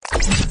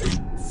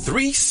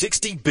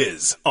360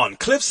 Biz on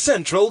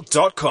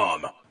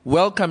cliffcentral.com.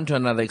 Welcome to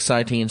another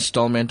exciting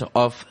installment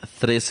of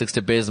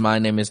 360 Biz. My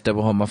name is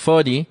Teboho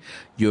Mafodi.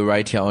 You're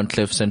right here on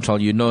Cliff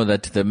Central. You know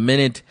that the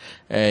minute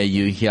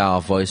you hear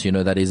our voice, you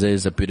know that it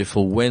is a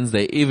beautiful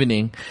Wednesday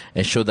evening,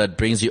 a show that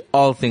brings you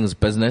all things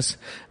business.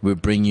 We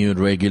bring you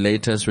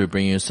regulators, we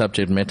bring you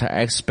subject matter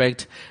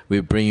expert,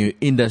 we bring you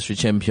industry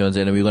champions,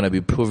 and we're going to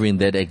be proving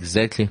that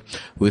exactly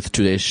with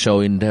today's show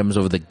in terms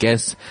of the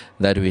guests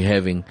that we're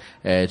having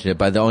today.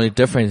 But the only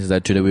difference is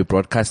that today we're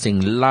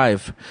broadcasting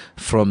live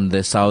from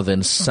the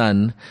Southern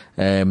Sun,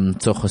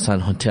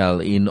 Tsogosan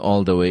Hotel in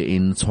all the way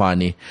in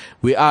Tshwane.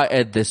 We are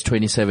at this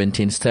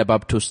 2017 Step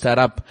Up to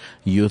Startup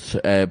Youth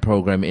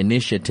Program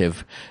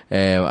Initiative.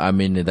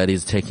 That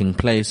is taking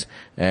place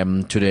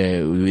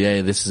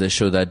today. This is a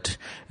show that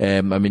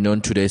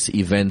on today's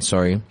event,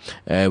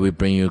 we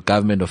bring you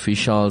government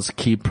officials,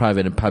 key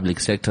private and public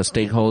sector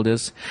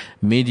stakeholders,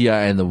 media,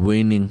 and the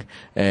winning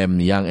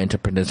young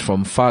entrepreneurs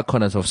from far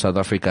corners of South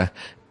Africa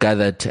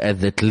gathered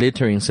at the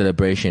glittering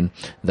celebration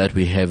that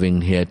we're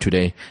having here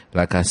today.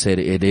 Like I said,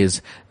 it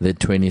is the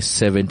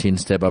 2017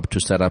 Step Up to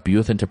Startup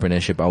Youth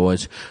Entrepreneurship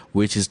Awards,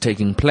 which is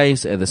taking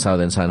place at the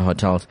Southern Sun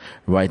Hotel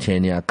right here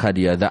near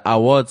Arcadia. The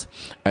awards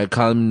are a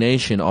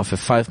culmination of a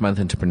 5-month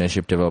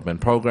entrepreneurship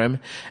development program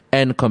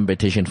and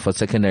competition for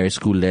secondary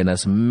school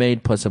learners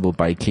made possible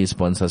by key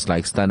sponsors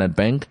like Standard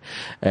Bank,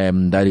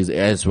 that is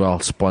as well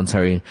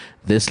sponsoring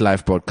this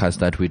live broadcast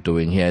that we're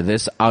doing here,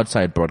 this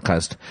outside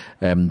broadcast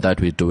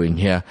that we're doing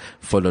here,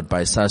 followed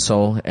by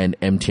Sasol and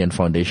MTN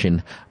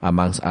Foundation,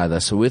 amongst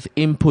others, with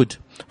input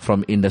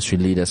from industry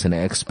leaders and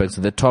experts.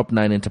 The top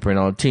 9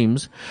 entrepreneurial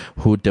teams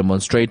who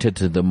demonstrated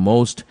the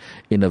most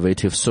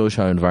innovative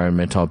social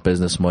environmental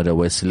business model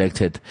were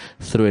selected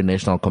through a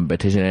national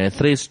competition and a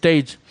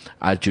 3-stage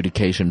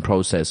adjudication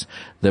process.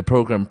 The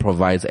program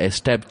provides a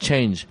step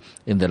change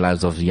in the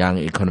lives of young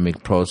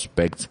economic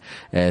prospects,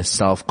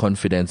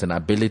 self-confidence and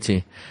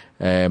ability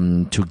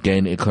to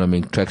gain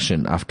economic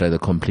traction after the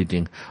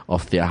completing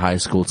of their high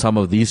school. Some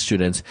of these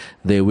students,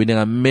 they're winning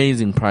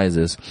amazing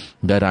prizes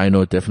that I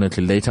know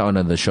definitely later on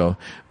in the show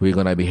we're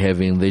going to be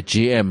having the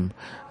GM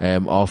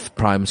of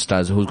Prime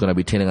Stars, who's going to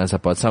be telling us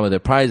about some of the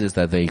prizes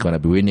that they're going to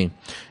be winning.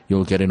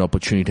 You'll get an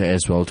opportunity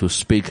as well to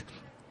speak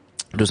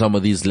to some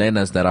of these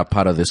learners that are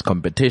part of this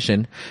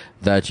competition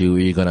that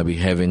you're going to be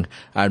having.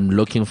 I'm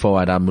looking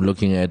forward. I'm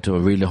looking at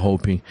really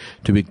hoping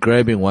to be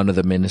grabbing one of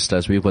the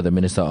ministers. We've got the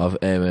Minister of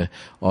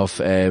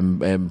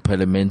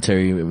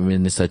Parliamentary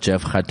Minister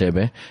Jeff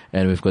Khatebe,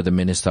 and we've got the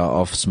Minister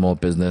of Small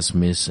Business,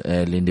 Miss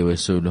Lindiwe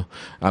Sulu.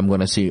 I'm going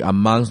to see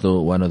amongst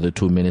one of the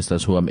 2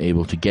 ministers who I'm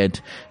able to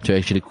get to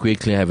actually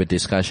quickly have a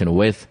discussion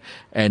with.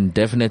 And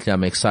definitely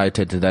I'm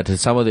excited that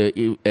some of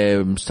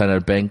the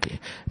Standard Bank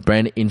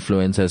brand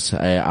influencers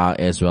are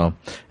as well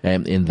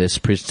in this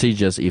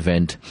prestigious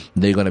event.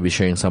 They're going to be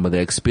sharing some of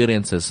the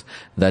experiences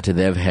that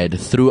they've had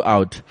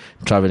throughout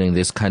traveling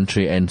this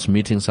country and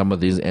meeting some of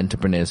these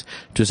entrepreneurs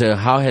to say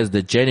how has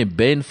the journey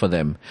been for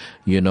them,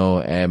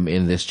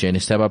 in this journey.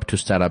 Step Up to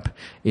Startup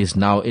is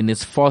now in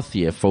its 4th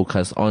year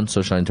focused on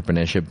social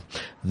entrepreneurship.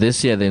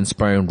 This year, the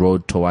inspiring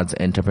road towards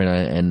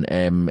entrepreneurial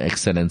and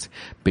excellence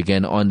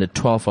began on the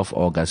 12th of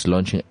August,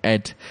 launching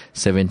at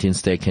 17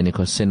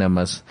 Stay-Kenico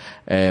Cinemas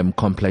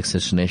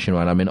complexes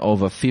nationwide.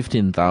 Over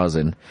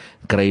 15,000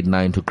 grade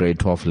 9 to grade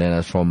 12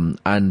 learners from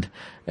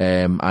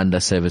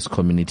underserviced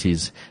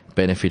communities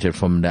benefited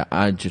from the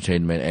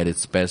entertainment at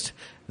its best.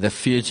 The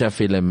feature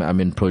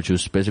film,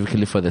 produced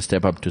specifically for the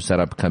Step Up to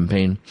Startup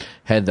campaign,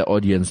 had the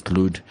audience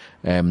glued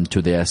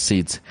to their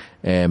seats.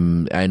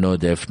 I know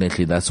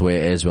definitely that's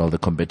where as well the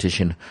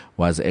competition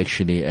was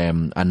actually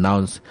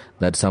announced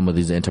that some of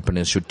these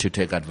entrepreneurs should to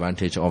take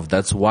advantage of.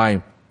 That's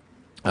why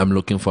I'm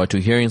looking forward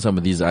to hearing some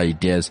of these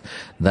ideas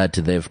that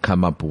they've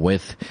come up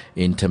with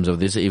in terms of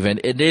this event.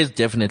 It is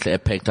definitely a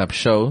packed up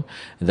show.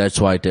 That's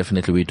why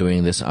definitely we're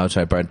doing this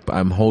outside, but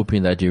I'm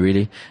hoping that you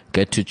really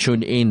get to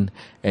tune in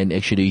and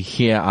actually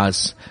hear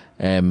us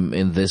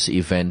in this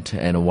event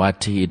and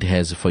what it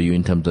has for you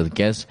in terms of the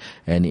guests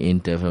and in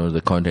terms of the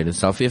content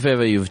itself. If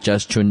ever you've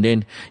just tuned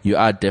in, you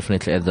are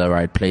definitely at the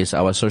right place.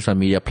 Our social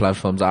media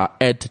platforms are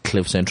at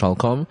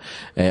cliffcentral.com.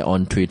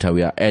 On Twitter,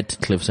 we are at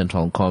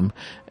cliffcentral.com.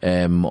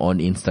 On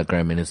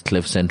Instagram, and it's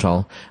Cliff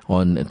Central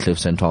on Cliff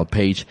Central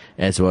page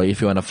as well.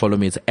 If you want to follow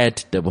me, it's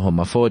at Teboho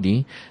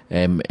Mafodi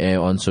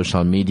on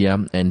social media,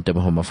 and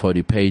Teboho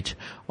Mafodi page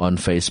on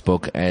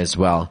Facebook as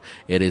well.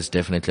 It is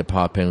definitely a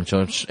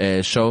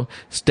power-packed show.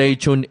 Stay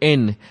tuned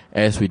in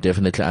as we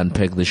definitely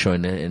unpack the show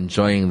and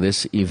enjoying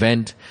this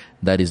event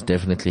that is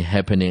definitely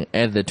happening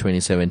at the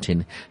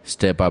 2017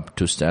 Step Up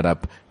to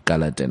Startup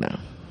Gala Dinner.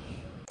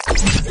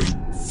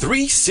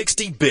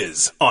 360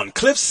 Biz on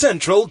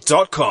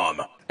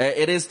cliffcentral.com.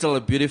 It is still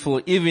a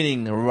beautiful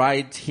evening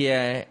right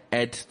here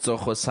at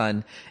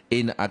Tsogosan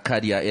in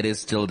Arcadia. It is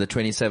still the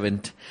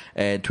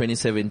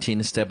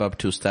 2017 Step Up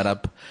to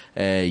Startup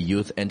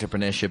Youth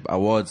Entrepreneurship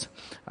Awards.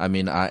 I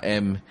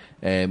am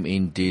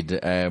indeed,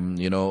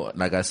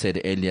 like I said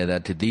earlier,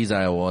 that these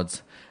are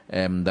awards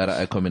that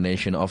are a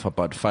combination of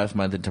about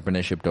 5-month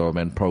entrepreneurship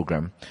development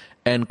program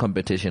and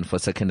competition for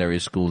secondary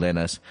school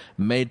learners,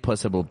 made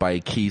possible by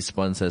key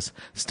sponsors,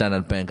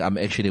 Standard Bank. I'm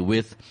actually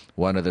with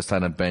one of the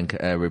Standard Bank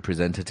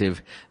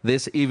representative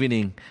this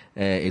evening.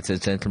 It's a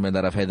gentleman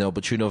that I've had the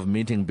opportunity of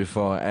meeting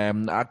before.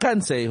 I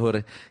can't say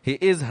he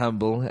is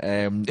humble,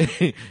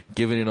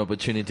 given an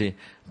opportunity,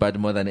 but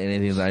more than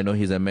anything, I know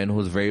he's a man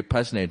who's very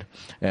passionate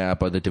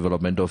about the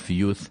development of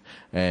youth,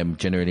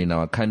 generally in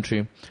our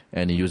country,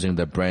 and using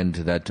the brand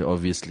that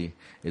obviously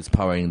is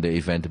powering the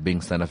event, being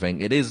Standard Bank.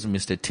 It is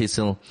Mr.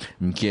 Tissel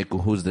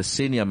Mkieku, who's the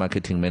Senior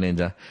Marketing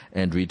Manager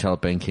and Retail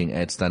Banking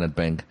at Standard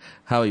Bank.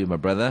 How are you, my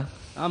brother?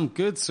 I'm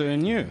good, sir,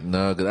 and you?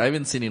 No, good. I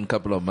haven't seen you in a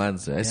couple of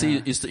months. I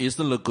see you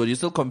still look good. You're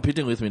still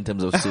competing with me in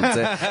terms of suits.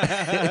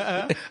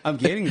 I'm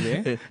getting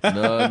there.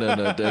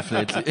 No,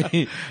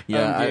 definitely.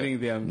 Yeah, I'm getting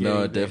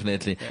there.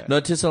 Definitely. Yeah. No,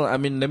 Tissel, I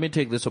mean, let me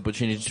take this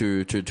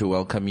opportunity to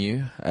welcome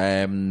you.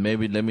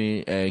 Maybe let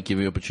me give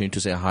you an opportunity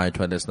to say hi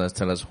to our listeners.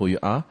 Tell us who you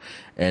are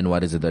and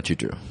what is it that you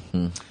do.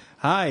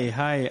 Hi.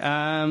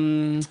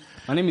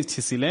 My name is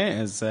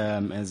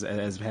Tisile,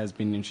 as has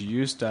been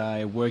introduced.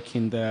 I work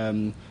in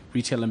the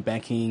retail and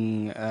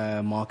banking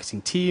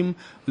marketing team,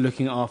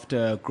 looking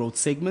after growth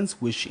segments,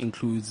 which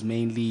includes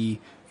mainly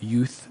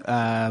youth,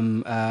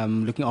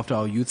 looking after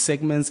our youth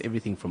segments,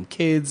 everything from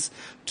kids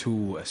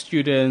to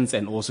students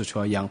and also to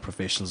our young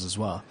professionals as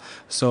well.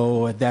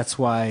 So that's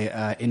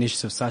why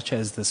initiatives such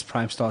as this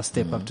Prime Star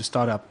Step Up to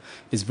Startup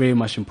is very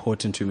much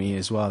important to me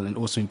as well, and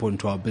also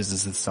important to our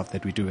business and stuff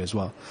that we do as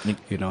well.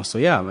 So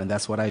yeah, and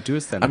that's what I do.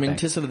 I mean,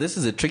 Tissel, this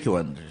is a tricky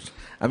one.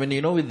 I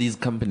mean, with these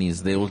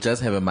companies, they will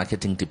just have a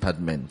marketing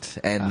department,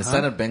 and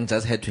Standard Bank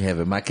just had to have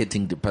a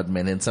marketing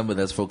department and somebody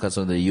that's focused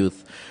on the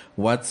youth.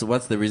 What's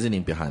the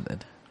reasoning behind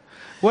that?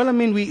 Well, I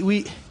mean,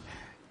 we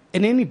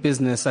in any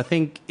business, I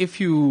think if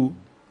you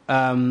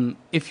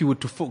were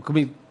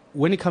to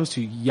when it comes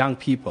to young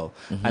people,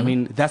 I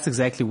mean, that's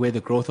exactly where the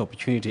growth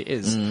opportunity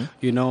is.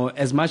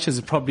 As much as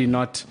it's probably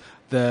not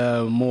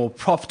the more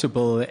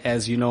profitable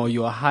as,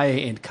 your higher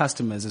end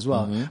customers as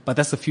well. But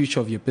that's the future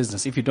of your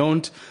business. If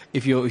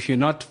you're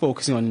not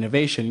focusing on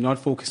innovation, you're not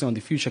focusing on the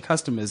future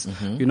customers,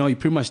 you're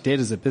pretty much dead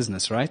as a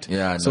business, right?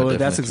 Yeah. So definitely.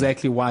 That's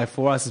exactly why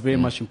for us it's very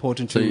much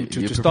important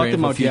to start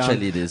them out future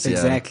young. Leaders,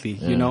 exactly.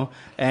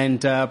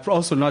 And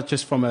also not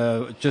just from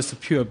a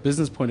pure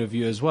business point of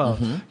view as well.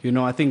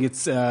 I think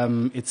it's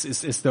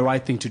the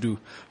right thing to do,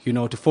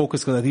 to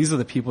focus, because these are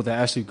the people that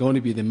are actually going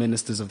to be the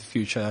ministers of the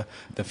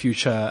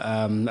future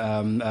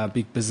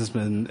big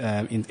businessmen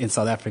in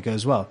South Africa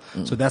as well.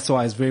 So that's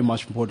why it's very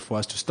much important for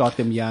us to start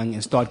them young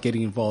and start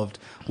getting involved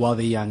while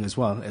they're young as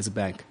well as a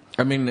bank.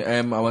 I mean,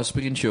 I was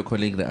speaking to your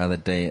colleague the other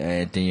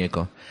day,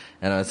 Dinyeko,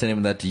 and I was telling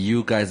him that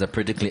you guys are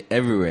practically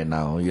everywhere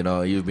now.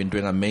 You've been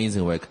doing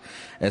amazing work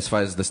as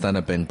far as the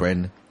Standard Bank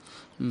brand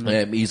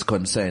is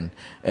concerned.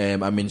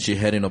 I mean, she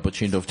had an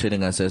opportunity of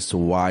telling us as to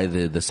why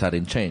the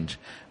sudden change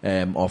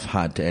of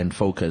heart and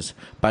focus.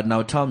 But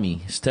now tell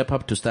me, Step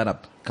Up to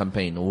Startup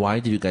campaign, why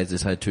did you guys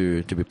decide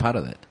to be part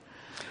of that?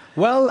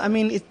 Well, I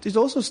mean, it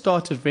also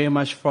started very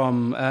much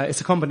from,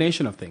 it's a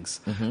combination of things.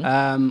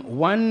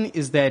 One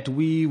is that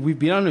we've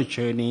been on a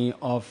journey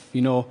of,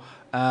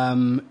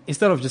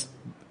 instead of just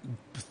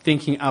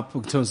thinking up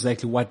in terms of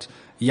exactly what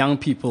young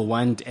people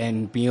want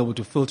and being able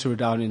to filter it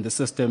down in the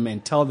system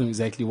and tell them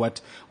exactly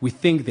what we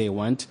think they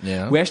want,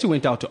 we actually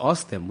went out to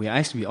ask them. We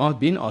actually are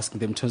been asking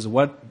them in terms of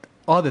what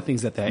are the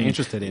things that they're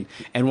interested in.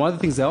 And one of the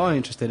things they are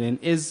interested in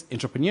is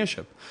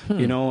entrepreneurship.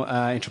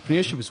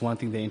 Entrepreneurship is one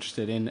thing they're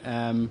interested in.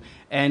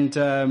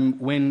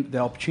 When the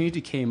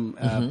opportunity came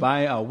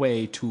by our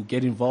way to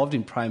get involved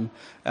in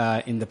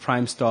the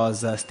Prime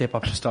Stars Step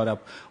Up to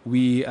Startup,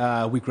 we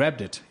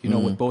grabbed it,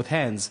 with both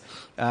hands,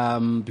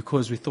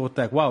 because we thought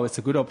that, wow, it's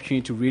a good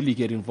opportunity to really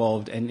get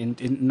involved and in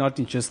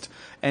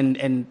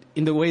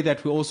the way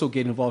that we also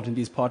get involved in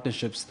these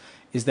partnerships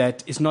is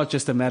that it's not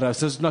just a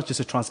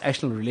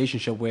transactional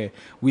relationship where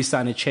we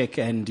sign a check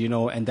and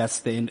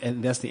that's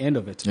the end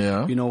of it.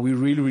 We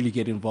really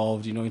get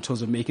involved, in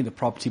terms of making the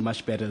property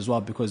much better as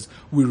well, because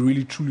we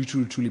really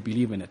truly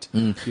believe in it.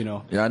 I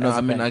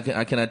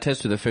can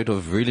attest to the fact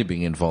of really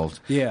being involved.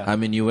 I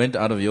mean, you went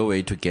out of your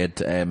way to get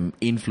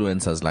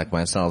influencers like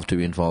myself to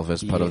be involved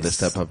as part of the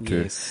Step Up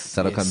to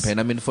Startup campaign.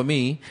 I mean, for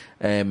me,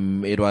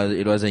 it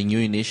was a new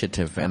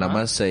initiative, and I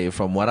must say,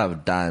 from what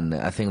I've done,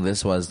 I think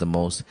this was the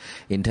most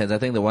intense.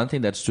 I think the one thing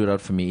that stood out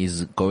for me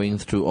is going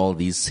through all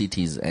these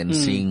cities and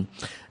seeing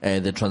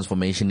the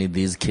transformation in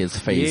these kids'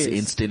 face,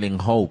 instilling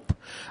hope.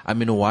 I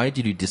mean, why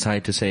did you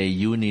decide to say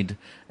you need,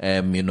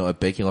 a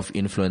backing of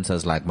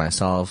influencers like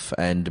myself,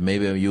 and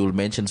maybe you'll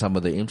mention some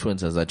of the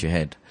influencers that you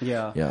had?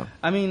 Yeah.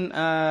 I mean,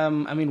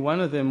 one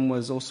of them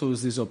was also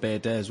Zizo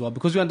Beda as well,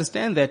 because we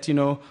understand that,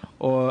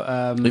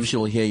 if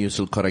she'll hear you,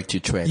 she'll correct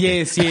you, Trent.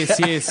 Yes,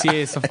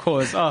 of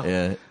course. Oh,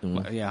 yeah.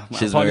 My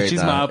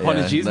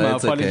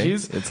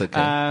apologies. It's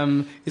okay.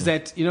 Is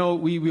that,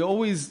 we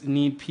always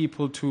need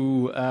people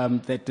to,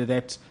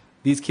 that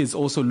these kids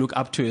also look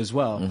up to as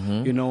well,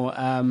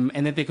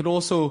 and that they could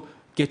also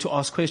get to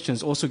ask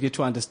questions, also get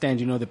to understand,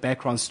 the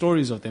background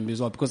stories of them as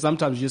well. Because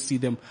sometimes you just see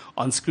them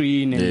on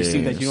screen and you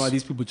see that,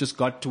 these people just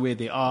got to where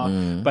they are,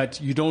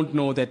 but you don't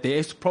know that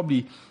they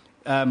probably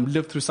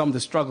lived through some of the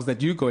struggles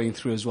that you're going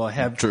through as well,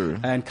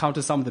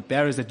 encounter some of the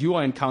barriers that you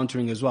are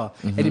encountering as well.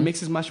 And it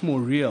makes it much more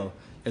real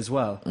as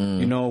well.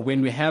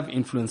 When we have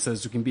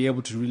influencers who can be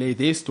able to relay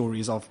their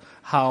stories of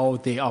how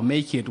they are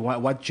making it,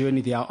 what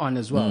journey they are on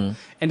as well.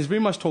 And it very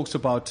much talks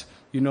about,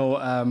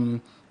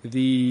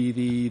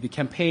 the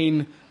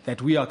campaign that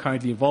we are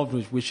currently involved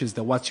with, which is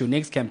the What's Your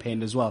Next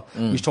campaign as well,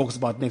 which talks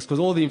about next, because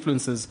all the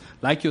influencers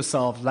like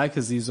yourself, like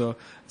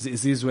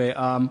Zizwe,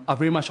 are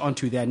very much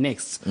onto their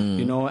next,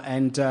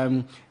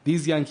 and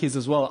these young kids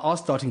as well are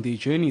starting their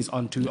journeys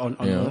on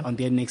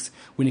their next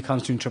when it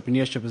comes to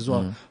entrepreneurship as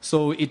well.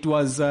 So it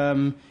was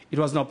an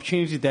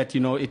opportunity that,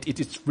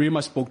 it very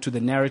much spoke to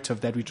the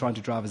narrative that we're trying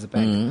to drive as a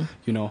bank,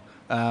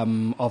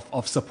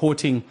 of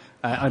supporting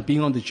and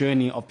being on the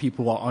journey of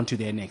people who are onto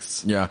their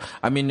next. Yeah.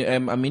 I mean,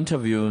 I'm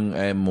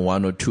interviewing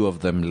one or two of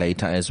them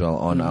later as well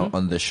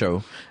on the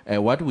show.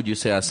 What would you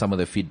say are some of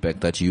the feedback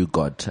that you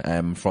got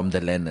from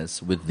the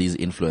learners with these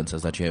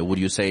influencers that you have? Would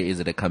you say, is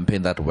it a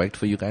campaign that worked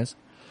for you guys?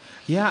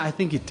 Yeah, I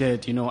think it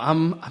did.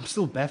 I'm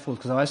still baffled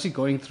because I was actually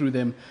going through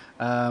them,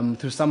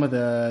 through some of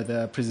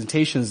the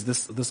presentations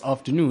this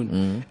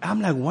afternoon.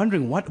 I'm like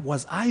wondering, what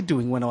was I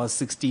doing when I was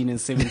 16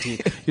 and 17?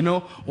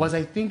 Was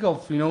I think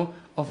of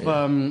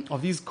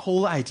these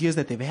cool ideas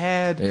that they've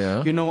had?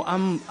 Yeah.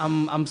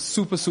 I'm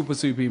super, super,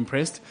 super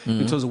impressed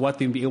in terms of what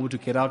they'll be able to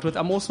get out with.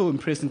 I'm also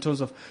impressed in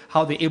terms of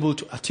how they're able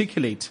to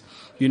articulate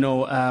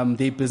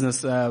their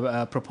business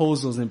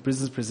proposals and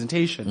business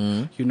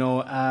presentation.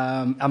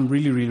 I'm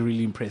really, really,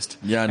 really impressed.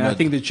 Yeah, and I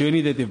think the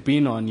journey that they've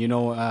been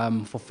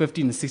on, for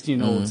 15 and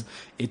 16-year-olds,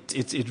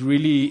 it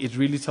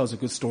really tells a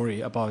good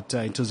story about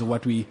in terms of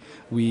what we're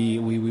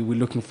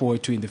looking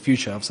forward to in the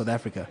future of South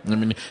Africa. I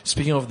mean,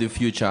 speaking of the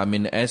future, I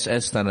mean, as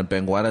Standard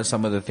Bank, what are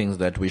some of the things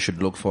that we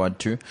should look forward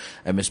to,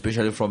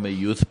 especially from a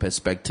youth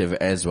perspective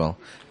as well,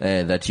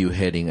 that you're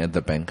heading at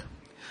the bank?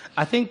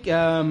 I think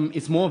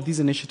it's more of these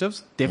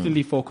initiatives,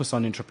 definitely focus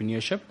on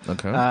entrepreneurship,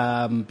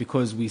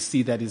 because we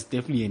see that is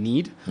definitely a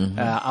need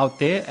out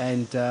there,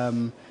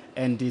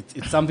 and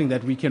it's something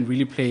that we can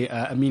really play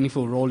a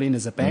meaningful role in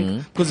as a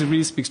bank, because it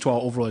really speaks to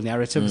our overall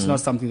narrative. It's not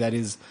something that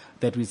is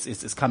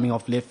coming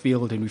off left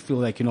field and we feel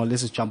like,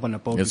 let's just jump on a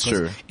boat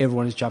because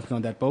everyone is jumping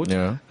on that boat.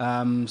 Yeah.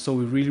 So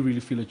we really, really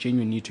feel a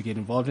genuine need to get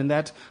involved in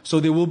that. So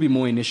there will be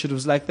more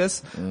initiatives like this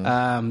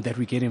that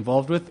we get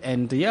involved with.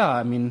 And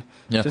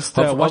just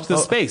watch the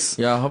space.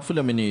 Yeah,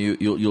 hopefully,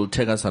 you'll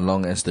take us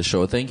along as the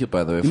show. Thank you,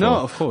 by the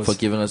way, for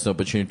giving us the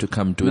opportunity to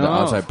come to the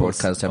outside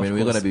broadcast. We're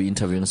going to be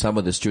interviewing some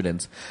of the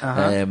students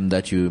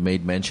that you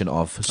made mention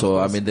of.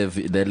 So,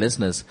 the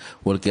listeners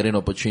will get an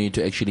opportunity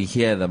to actually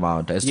hear them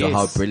out as to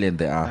how brilliant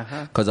they are.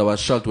 Because I was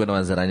shocked when I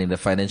was running the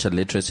financial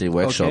literacy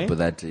workshop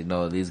that,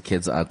 these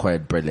kids are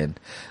quite brilliant.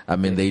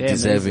 They're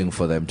deserving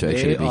for them to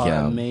actually be here.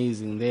 They're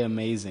amazing. They're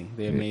amazing.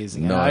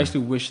 And I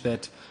actually wish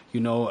that,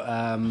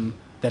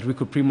 that we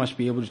could pretty much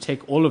be able to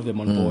take all of them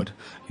on board,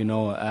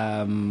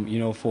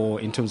 for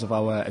in terms of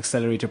our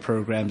accelerator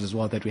programs as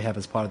well that we have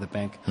as part of the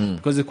bank.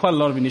 Because there's quite a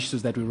lot of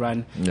initiatives that we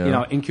run in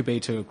our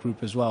incubator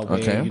group as well,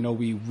 where,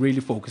 we're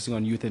really focusing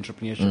on youth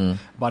entrepreneurship.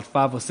 About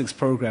 5 or 6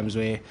 programs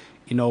where,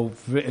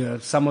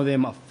 some of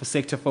them are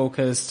sector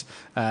focused,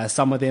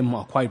 some of them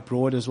are quite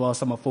broad as well.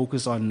 Some are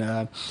focused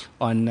on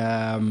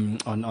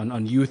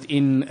youth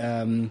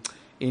in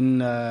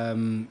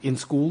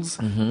schools,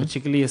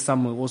 particularly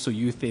some are also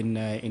youth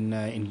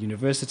in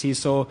universities.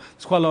 So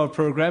it's quite a lot of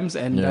programs,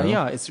 and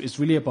it's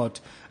really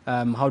about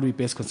how do we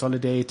best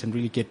consolidate and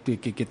really get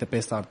the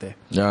best out there.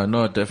 Yeah,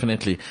 no,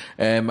 definitely.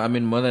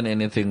 More than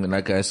anything,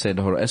 like I said,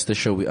 as the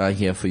show, we are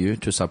here for you,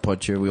 to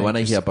support you. We want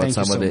to hear about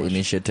some of the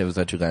initiatives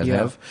that you guys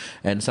have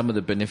and some of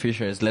the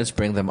beneficiaries. Let's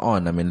bring them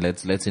on.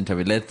 Let's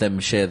interview, let them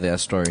share their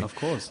story. Of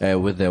course.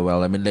 With their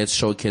let's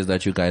showcase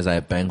that you guys are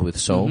a bank with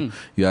soul.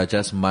 You are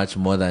just much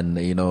more than,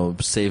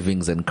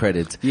 savings and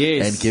credit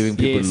and giving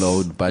people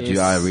loan, but you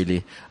are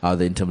really out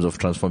there in terms of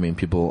transforming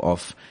people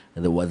off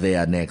what they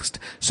are next.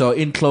 So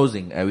in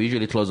closing, we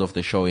usually close off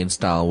the show in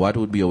style. What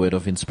would be a word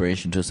of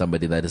inspiration to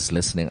somebody that is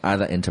listening,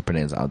 other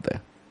entrepreneurs out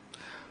there?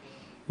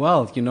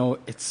 Well,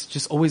 it's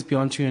just always be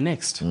on to your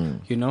next,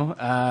 and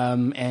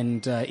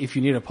if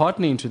you need a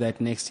partner into that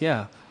next,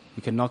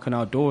 we can knock on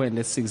our door, and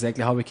that's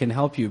exactly how we can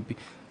help you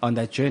on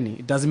that journey.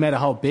 It doesn't matter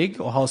how big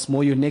or how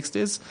small your next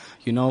is,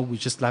 we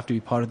just have to be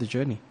part of the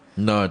journey.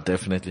 No,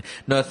 definitely.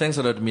 No, thanks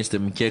a lot, Mr.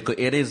 Mcheko.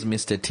 It is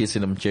Mr.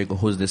 Tisile Mcheko,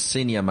 who's the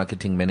Senior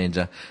Marketing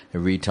Manager,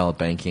 Retail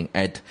Banking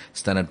at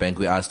Standard Bank.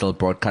 We are still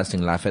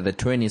broadcasting live at the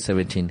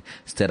 2017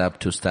 Startup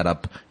to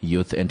Startup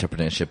Youth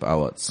Entrepreneurship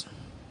Awards.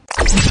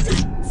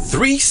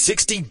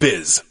 360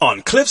 Biz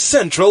on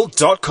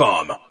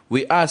CliffCentral.com.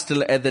 We are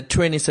still at the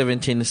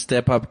 2017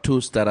 Step Up to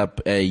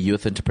Startup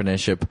Youth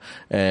Entrepreneurship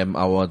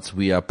Awards.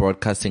 We are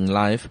broadcasting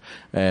live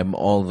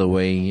all the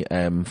way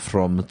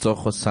from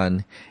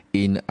Tsogosan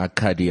in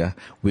Arcadia.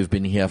 We've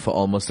been here for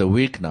almost a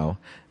week now,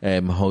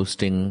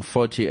 hosting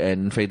 40,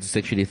 and in fact it's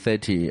actually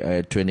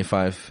 30,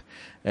 25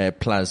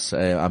 plus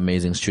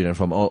amazing students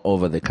from all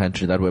over the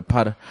country that were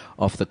part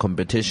of the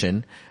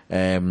competition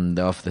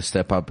of the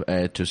Step Up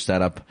to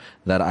Startup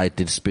that I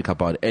did speak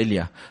about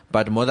earlier.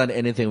 But more than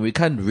anything, we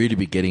can't really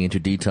be getting into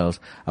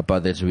details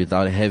about this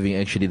without having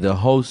actually the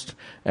host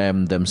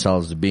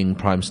themselves being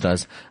Prime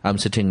Stars. I'm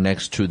sitting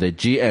next to the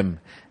GM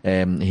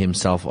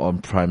himself on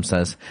Prime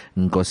Stars.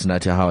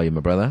 Nkosinathi, how are you,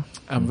 my brother?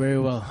 I'm very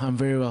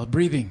well.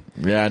 Breathing.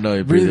 Yeah, I know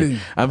you're breathing.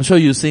 I'm sure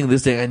you sing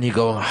this thing and you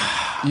go,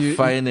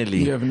 finally.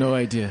 You have no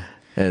idea.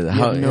 Has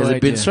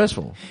it been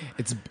stressful?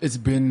 It's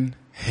been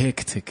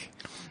hectic.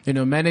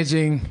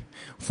 Managing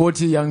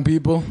 40 young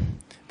people,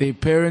 their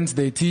parents,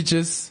 their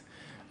teachers,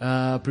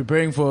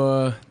 preparing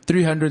for a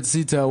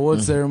 300-seater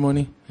award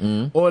ceremony,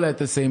 all at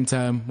the same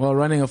time, while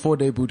running a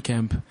 4-day boot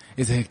camp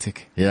is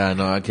hectic. Yeah,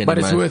 no, I can But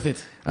imagine. it's worth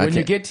it. When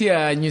you get here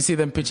and you see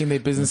them pitching their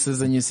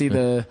businesses and you see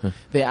their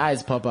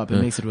eyes pop up,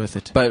 it makes it worth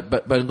it. But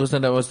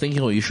Nkosinathi, I was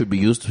thinking, you should be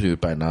used to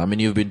it by now. I mean,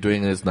 you've been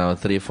doing this now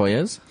 3-4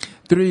 years?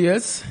 3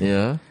 years?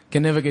 Yeah.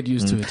 Can never get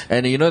used to it.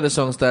 And the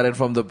song started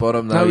from the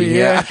bottom, now we're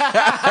yeah.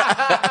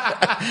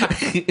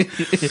 here.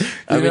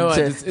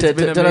 It's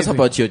been tell us amazing.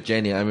 about your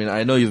journey. I mean,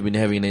 I know you've been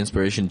having an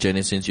inspiration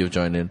journey since you've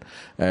joined in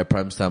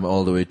Prime Star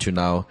all the way to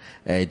now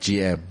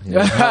GM.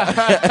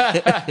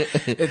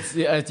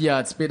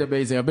 It's been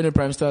amazing. I've been at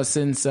Prime Stars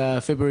since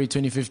February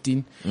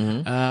 2015.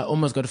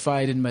 Almost got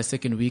fired in my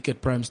second week at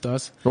Prime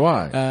Stars.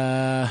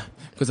 Why?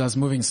 Because I was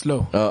moving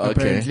slow. Oh, okay.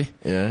 Apparently.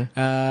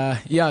 Yeah.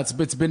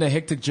 It's been a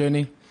hectic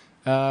journey.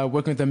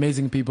 Working with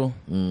amazing people,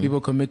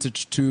 people committed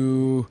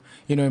to,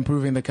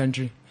 improving the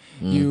country.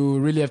 You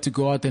really have to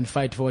go out and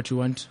fight for what you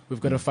want. We've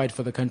got to fight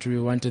for the country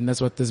we want, and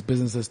that's what this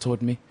business has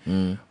taught me.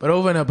 But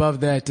over and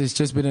above that, it's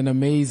just been an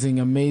amazing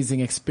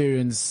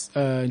experience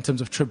in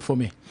terms of trip for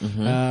me.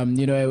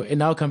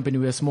 In our company,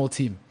 we're a small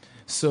team.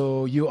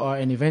 So you are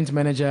an event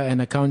manager,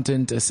 an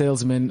accountant, a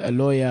salesman, a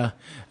lawyer,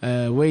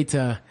 a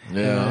waiter,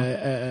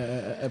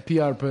 a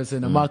PR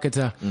person, a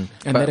marketer,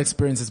 and that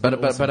experience has been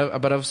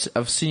awesome. But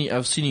I've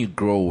seen you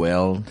grow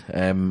well.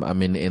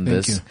 In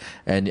this, you.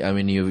 and I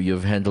mean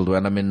you've handled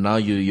well. I mean now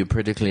you're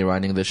practically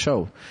running the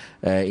show,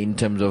 in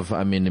terms of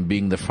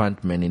being the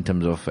front man in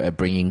terms of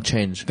bringing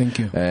change. Thank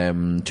you.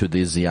 To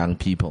these young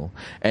people.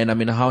 And I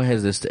mean, how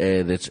has this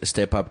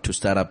Step Up to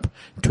Startup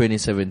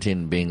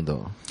 2017 been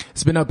though?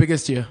 It's been our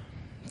biggest year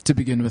to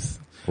begin with.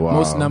 Wow.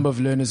 Most number of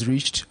learners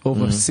reached,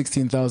 over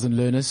 16,000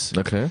 learners.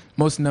 Okay.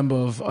 Most number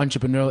of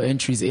entrepreneurial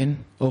entries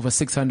in, over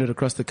 600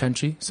 across the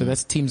country. So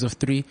that's teams of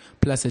 3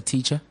 plus a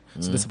teacher.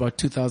 So that's about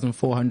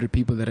 2,400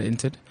 people that are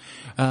entered.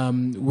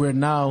 We're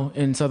now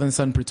in Southern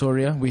Sun,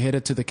 Pretoria. We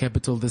headed to the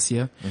capital this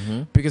year.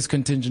 Biggest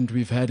contingent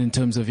we've had in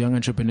terms of young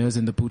entrepreneurs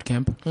in the boot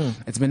camp.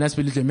 It's been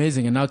absolutely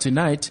amazing. And now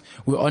tonight,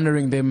 we're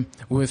honoring them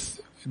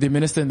with the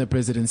minister in the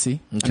presidency,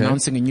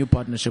 announcing a new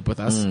partnership with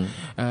us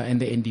and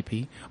the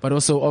NDP, but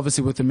also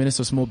obviously with the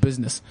Minister of Small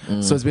Business.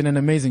 So it's been an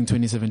amazing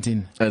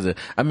 2017.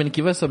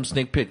 Give us some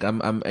sneak peek.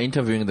 I'm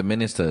interviewing the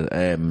minister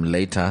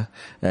later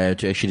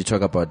to actually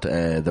talk about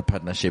the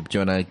partnership. Do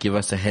you want to give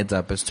us a heads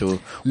up as to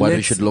what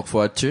we should look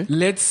forward to?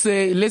 Let's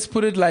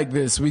put it like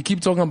this. We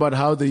keep talking about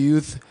how the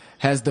youth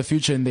has the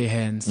future in their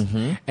hands.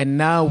 And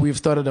now we've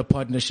started a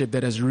partnership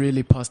that has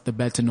really passed the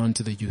baton on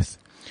to the youth.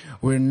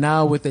 We're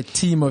now with a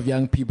team of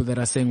young people that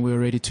are saying we're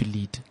ready to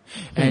lead.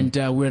 And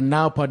we're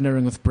now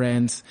partnering with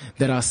brands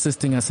that are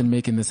assisting us in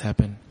making this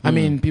happen. I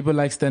mean, people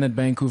like Standard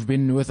Bank who've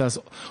been with us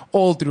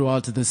all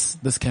throughout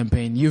this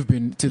campaign. You've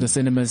been to the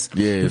cinemas.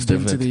 You've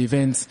been to the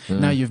events.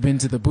 Now you've been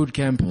to the boot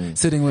camp,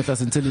 sitting with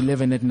us until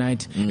 11 at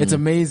night. It's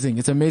amazing.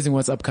 It's amazing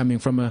what's upcoming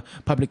from a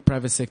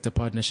public-private sector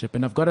partnership.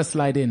 And I've got to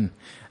slide in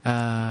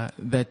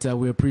that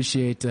we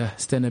appreciate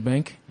Standard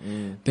Bank.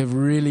 They've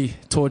really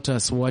taught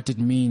us what it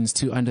means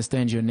to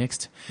understand your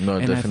next. No,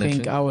 and definitely. I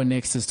think our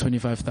next is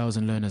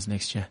 25,000 learners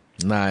next year.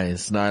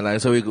 Nice.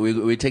 So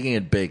we're taking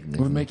it big.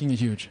 We're making it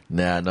huge.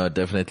 Yeah, no,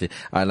 definitely.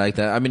 I like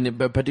that. I mean,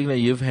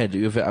 particularly I've had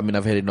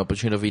an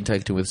opportunity of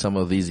interacting with some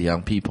of these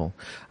young people.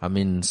 I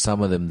mean,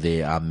 some of them,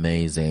 they are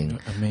amazing.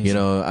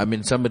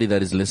 Somebody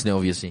that is listening,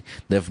 obviously,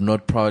 they've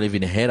not probably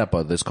even heard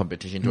about this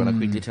competition. Do you want to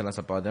quickly tell us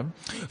about them?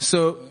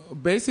 So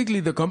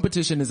basically the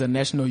competition is a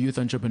national youth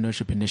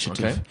entrepreneurship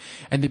initiative. Okay.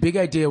 And the big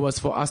idea was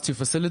for us to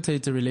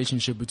facilitate a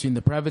relationship between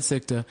the private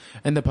sector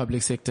and the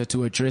public sector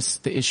to address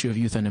the issue of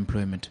youth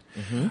unemployment.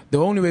 The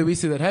only way we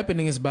see that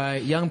happening is by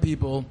young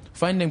people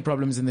finding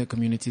problems in their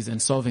communities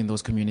and solving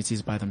those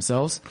communities by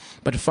themselves,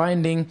 but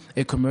finding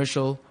a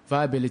commercial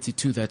viability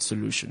to that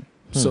solution.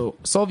 So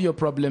solve your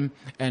problem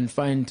and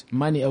find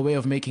money, a way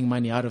of making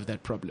money out of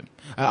that problem,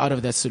 out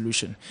of that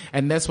solution.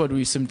 And that's what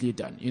we've simply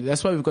done.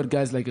 That's why we've got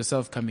guys like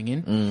yourself coming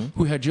in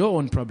who had your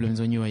own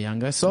problems when you were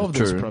younger, solved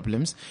those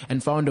problems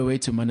and found a way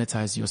to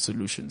monetize your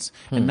solutions.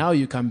 And now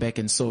you come back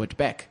and sew it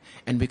back.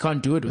 And we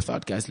can't do it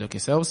without guys like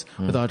yourselves,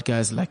 without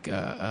guys like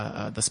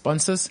the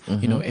sponsors,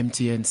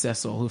 MTN,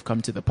 Cecil, who've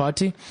come to the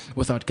party,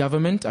 without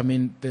government. I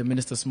mean, the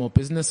Minister of Small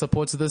Business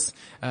supports this,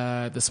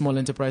 the Small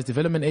Enterprise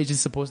Development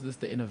Agency supports this,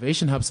 the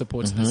Innovation Hub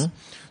supports this.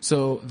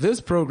 So this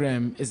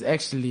program is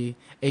actually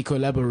a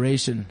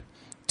collaboration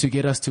to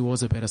get us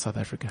towards a better South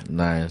Africa.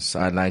 Nice.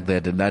 I like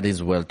that. And that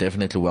is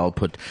definitely well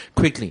put.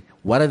 Quickly,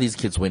 what are these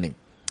kids winning?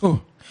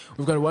 Oh,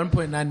 we've got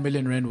 1.9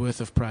 million rand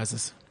worth of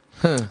prizes.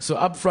 So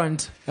up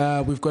front,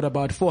 we've got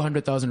about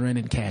 400,000 rand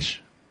in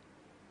cash.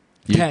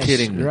 You're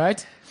kidding me.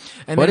 Right?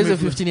 And what is a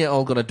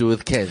 15-year-old going to do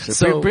with cash?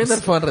 So bring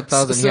that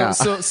 400,000 here.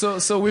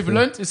 So we've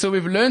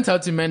learned how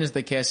to manage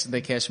the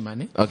cash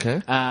money.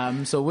 Okay.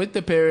 So with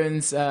the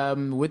parents,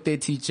 with their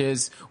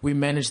teachers, we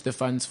manage the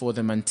funds for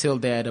them until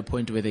they're at a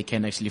point where they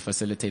can actually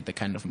facilitate the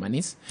kind of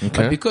monies.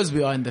 Okay. But because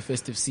we are in the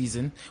festive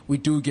season, we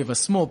do give a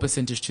small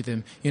percentage to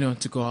them,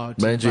 to go out,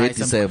 buy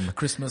some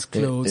Christmas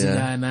clothes,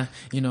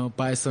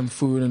 buy some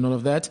food and all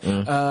of that.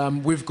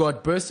 We've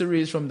got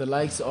bursaries from the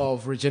likes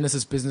of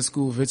Regenesis Business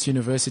School, Wits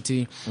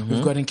University.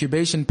 We've got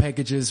incubation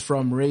packages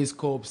from Raise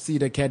Corp,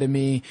 Seed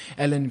Academy,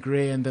 Ellen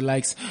Gray and the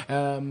likes.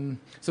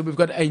 So we've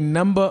got a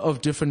number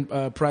of different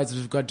prizes.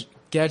 We've got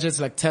gadgets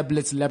like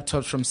tablets,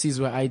 laptops from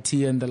Sizwe IT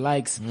and the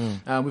likes.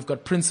 We've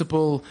got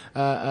principal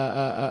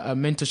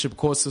mentorship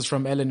courses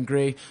from Ellen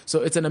Gray.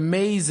 So it's an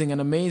amazing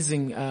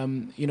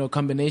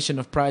combination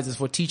of prizes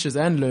for teachers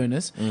and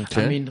learners.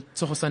 Okay. I mean,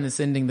 Tsohosan is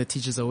sending the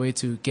teachers away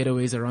to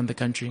getaways around the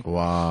country.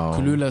 Wow.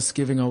 Kulula's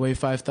giving away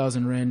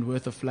 5,000 rand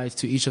worth of flights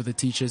to each of the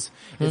teachers.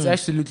 It's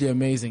absolutely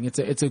amazing.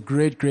 It's a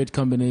great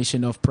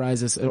combination of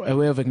prizes, a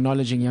way of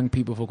acknowledging young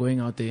people for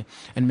going out there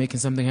and making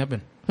something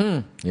happen.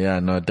 Yeah,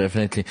 no,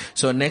 definitely.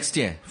 So next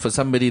year, for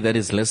somebody that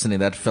is listening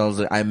that feels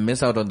I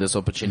miss out on this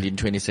opportunity in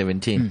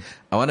 2017,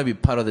 I want to be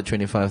part of the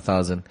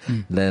 25,000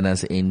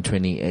 learners in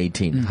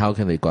 2018. How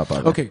can they go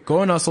about that? Okay, go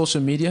on our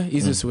social media,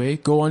 easiest way.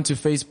 Go on to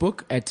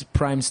Facebook at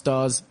Prime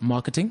Stars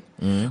Marketing.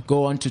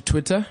 Go on to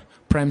Twitter,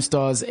 Prime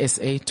Stars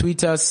SA.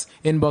 Tweet us,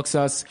 inbox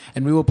us,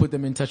 and we will put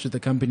them in touch with the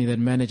company that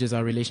manages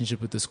our relationship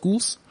with the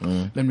schools.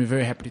 Then we're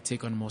very happy to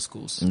take on more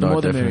schools. The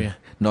more the merrier.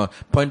 No,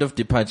 point of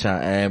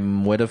departure,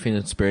 word of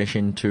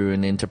inspiration to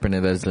an entrepreneur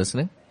that is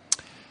listening?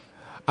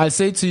 I'll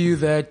say to you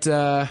that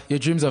your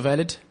dreams are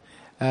valid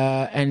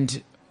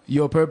and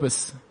your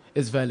purpose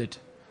is valid.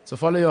 So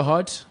follow your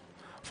heart,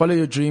 follow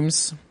your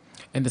dreams,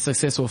 and the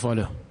success will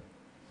follow.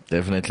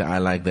 Definitely, I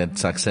like that.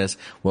 Success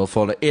will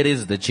follow. It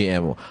is the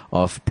GM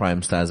of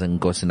Prime Stars and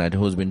Gosinight,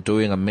 who's been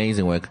doing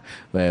amazing work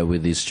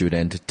with this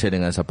student,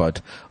 telling us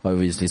about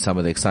obviously some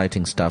of the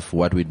exciting stuff,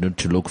 what we need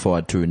to look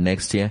forward to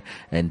next year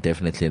and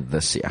definitely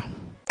this year.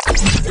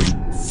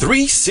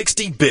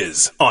 360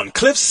 Biz on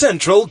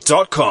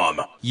CliffCentral.com.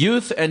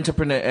 Youth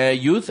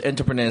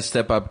entrepreneurs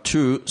step up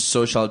to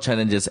social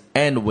challenges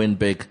and win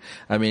big.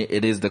 I mean,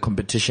 it is the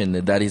competition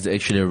that is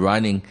actually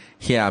running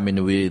here. I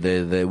mean,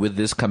 with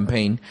this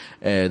campaign,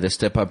 the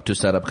Step Up to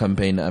Startup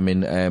campaign. I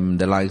mean,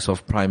 the likes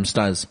of Prime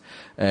Stars,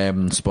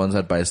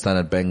 sponsored by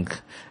Standard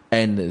Bank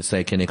and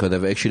Sekeniko,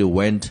 they've actually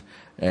went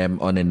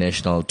on a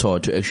national tour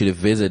to actually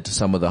visit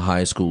some of the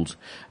high schools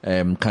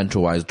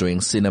countrywide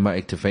doing cinema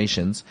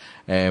activations,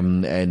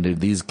 and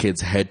these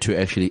kids had to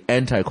actually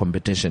enter a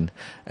competition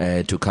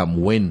to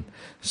come win.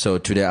 So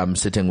today I'm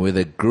sitting with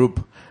a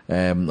group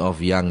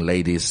of young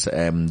ladies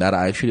that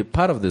are actually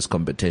part of this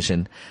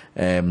competition.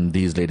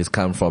 These ladies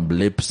come from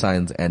Lip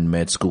Science and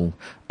Med School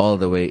all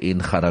the way in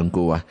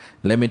Ga-Rankuwa.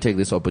 Let me take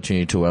this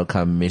opportunity to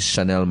welcome Miss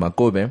Chanel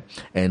Makobe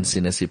and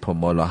Sinesi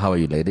Pomolo. How are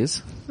you,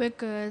 ladies? We're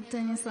good.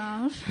 And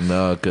yourself?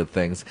 No, good,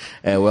 thanks.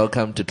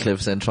 Welcome to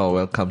Cliff Central.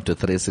 Welcome to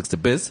 360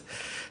 Biz.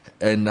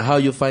 And how are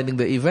you finding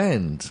the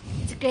event?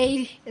 It's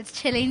great. It's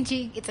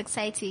challenging. It's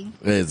exciting.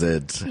 Is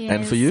it? Yes,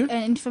 and for you?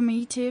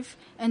 Informative.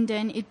 And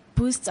then it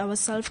boosts our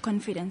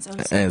self-confidence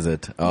also. Is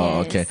it?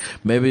 Oh, yes. Okay.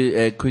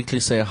 Maybe quickly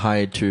say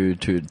hi to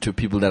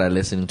people that are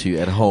listening to you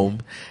at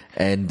home.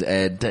 And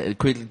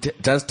quickly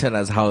just tell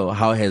us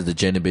how has the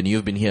journey been?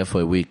 You've been here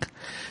for a week.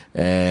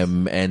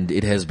 And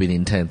it has been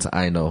intense,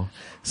 I know.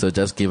 So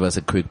just give us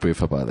a quick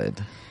brief about it.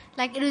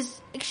 Like, it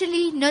was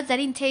actually not that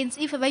intense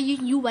if ever you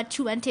knew what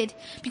you wanted,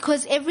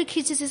 because every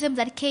criticism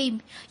that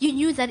came, you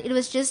knew that it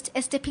was just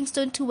a stepping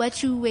stone to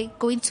what you were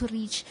going to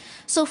reach.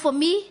 So for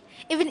me,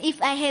 even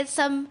if I had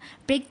some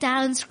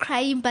breakdowns,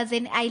 crying, but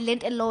then I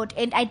learned a lot,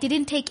 and I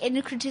didn't take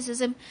any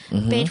criticism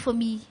bad for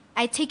me.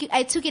 I took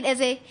it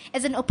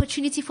as an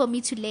opportunity for me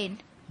to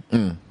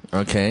learn.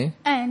 Okay.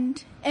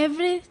 And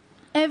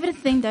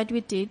everything that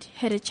we did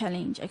had a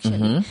challenge,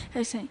 actually.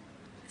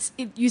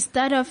 you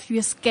start off,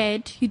 you're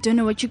scared, you don't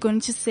know what you're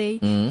going to say.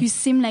 You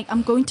seem like,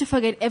 I'm going to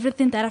forget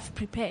everything that I've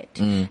prepared.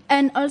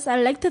 And also,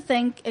 I'd like to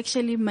thank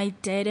actually my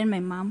dad and my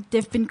mom.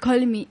 They've been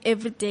calling me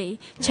every day,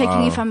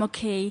 checking if I'm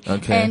okay.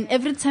 And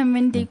every time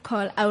when they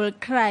call, I will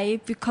cry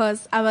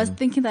because I was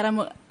thinking that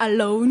I'm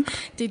alone.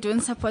 They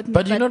don't support me.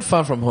 But you're not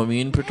far from home.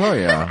 You're in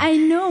Pretoria. I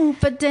know,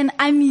 but then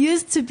I'm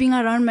used to being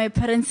around my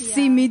parents,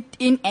 see me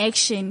in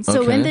action.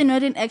 So when they're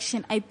not in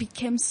action, I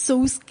became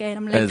so scared.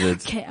 I'm like,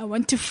 okay, I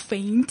want to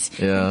faint.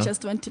 I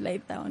just want to lie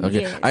down.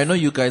 Okay. Yes. I know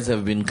you guys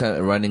have been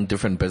running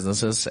different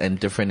businesses and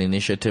different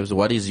initiatives.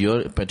 What is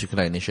your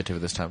particular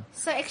initiative this time?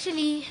 So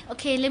actually,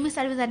 okay, let me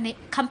start with the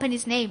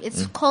company's name.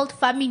 It's called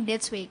Farming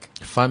Network.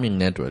 Farming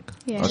Network.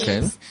 Yes.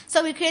 Okay. Yes.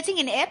 So we're creating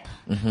an app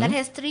that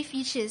has 3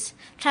 features: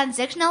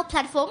 transactional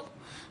platform,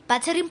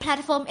 buttering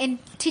platform, and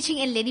teaching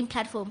and learning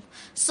platform.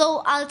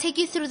 So I'll take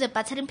you through the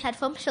buttering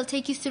platform. She'll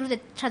take you through the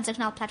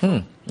transactional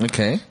platform.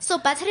 Okay. So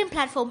buttering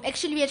platform,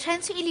 actually we are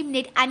trying to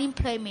eliminate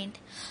unemployment.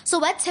 So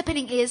what's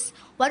happening is,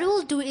 what we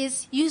will do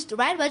is you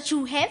write what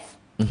you have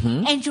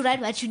and you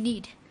write what you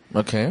need.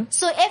 Okay.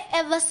 So if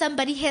ever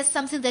somebody has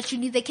something that you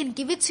need, they can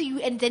give it to you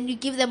and then you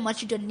give them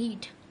what you don't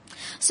need.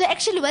 So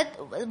actually,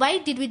 why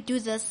did we do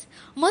this?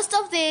 Most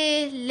of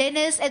the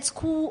learners at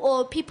school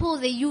or people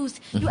they use,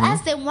 you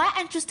ask them, why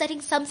aren't you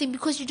studying something?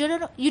 Because you do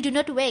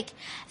not work.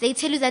 They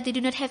tell you that they do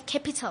not have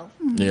capital.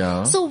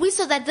 Yeah. So we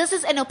saw that this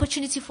is an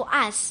opportunity for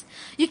us.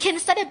 You can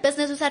start a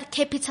business without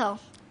capital.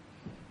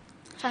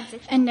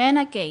 And then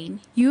again,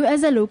 you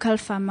as a local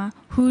farmer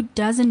who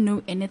doesn't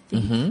know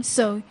anything.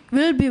 So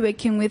we'll be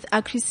working with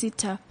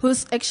AgriSeta,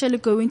 who's actually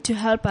going to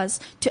help us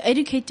to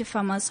educate the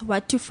farmers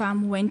what to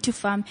farm, when to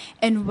farm,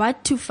 and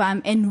what to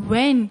farm, and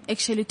when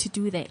actually to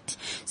do that.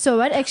 So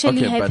what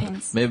actually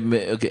happens? Let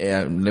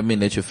me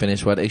let you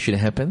finish. What actually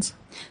happens?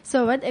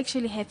 So what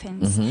actually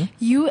happens?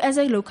 You as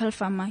a local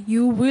farmer,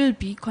 you will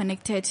be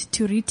connected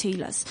to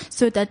retailers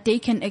so that they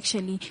can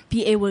actually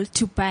be able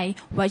to buy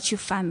what you're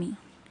farming.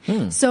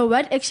 So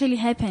what actually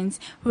happens,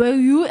 where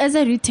you as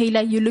a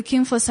retailer, you're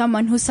looking for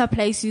someone who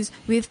supplies you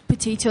with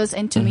potatoes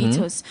and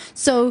tomatoes.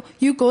 So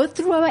you go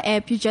through our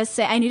app, you just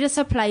say, I need a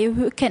supplier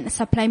who can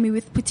supply me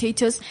with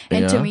potatoes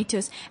and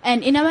tomatoes.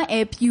 And in our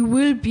app, you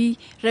will be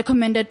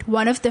recommended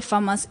one of the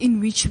farmers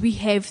in which we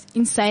have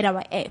inside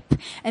our app.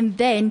 And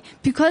then,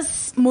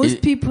 because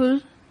most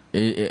people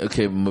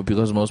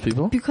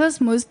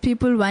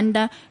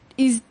wonder,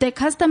 is the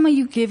customer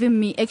you giving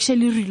me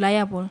actually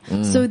reliable?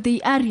 So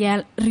they are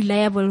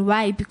reliable.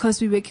 Why?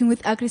 Because we're working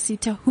with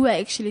AgriSeta, who are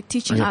actually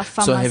teaching our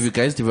farmers. So have you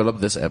guys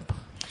developed this app?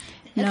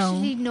 No.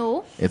 Actually,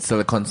 no. It's still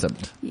a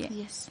concept.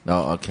 Yes.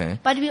 Oh, okay.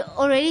 But we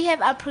already have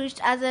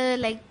approached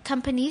other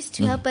companies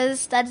to help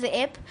us start the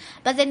app.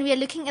 But then we are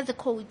looking at the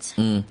codes,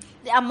 the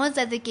amounts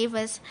that they gave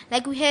us.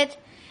 Like we had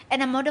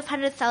an amount of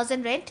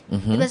 100,000 rand.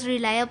 It was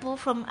reliable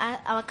from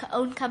our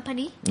own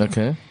company.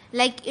 Okay.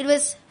 Like it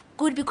was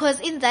good because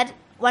in that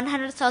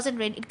 100,000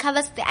 rand, it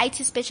covers the IT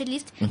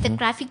specialist, the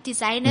graphic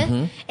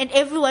designer, and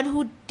everyone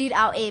who did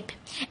our app.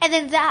 And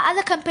then there are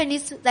other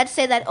companies that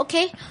say that,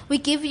 okay, you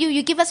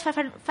give us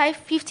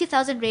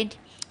 50,000 rand.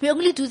 We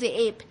only do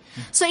the app.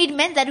 So it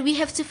meant that we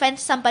have to find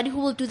somebody who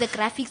will do the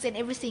graphics and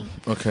everything.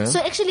 Okay. So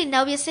actually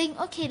now we are saying,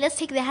 okay, let's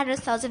take the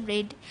 100,000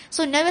 rand.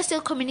 So now we're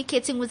still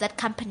communicating with that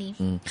company.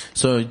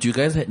 So do you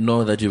guys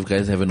know that you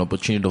guys have an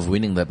opportunity of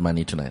winning that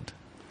money tonight?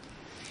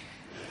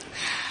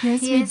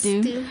 Yes,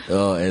 we do.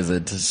 Oh, is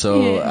it?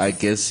 So Yes. I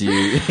guess you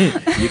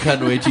you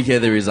can't wait to hear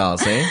the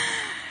results, eh?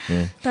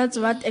 That's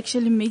what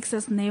actually makes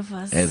us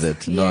nervous. Is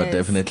it? No, Yes.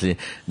 definitely.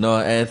 No,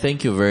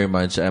 thank you very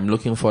much. I'm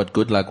looking forward.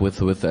 Good luck with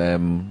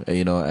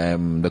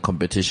the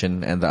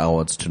competition and the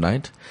awards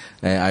tonight.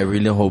 I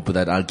really hope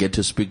that I'll get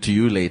to speak to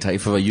you later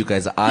if ever you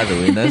guys are the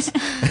winners.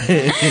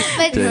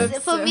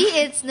 But for me,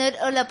 it's not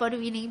all about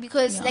winning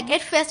because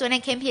at first when I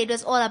came here, it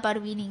was all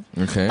about winning.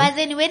 Okay. But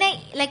then when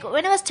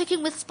I was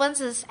talking with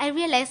sponsors, I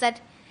realized that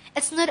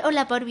it's not all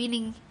about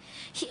winning.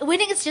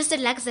 Winning is just a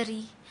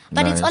luxury.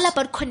 But it's all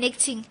about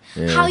connecting.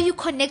 Yeah. How you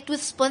connect with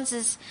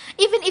sponsors.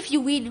 Even if you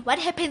win, what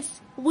happens?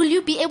 Will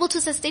you be able to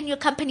sustain your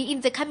company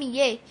in the coming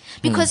year?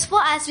 Because for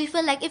us, we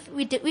feel like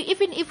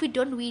even if we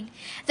don't win,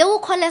 they will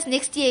call us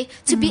next year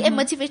to be a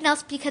motivational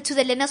speaker to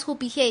the learners who will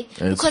be here.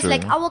 That's because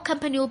true. our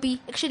company will be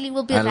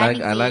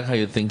I like how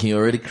you're thinking.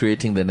 You're already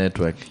creating the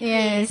network.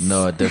 Yes.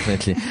 No,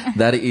 definitely.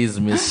 That is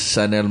Miss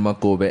Chanel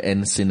Makobe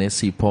and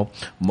Sinesipho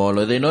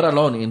Molo. They're not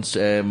alone.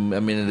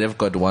 They've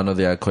got one of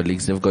their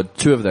colleagues. They've got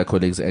 2 of their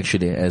colleagues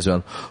actually as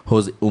well.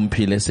 Who's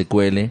Umpile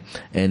Sekwele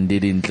and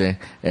Didintle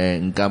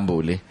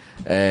Nkambule.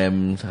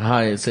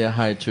 Hi, say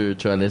hi to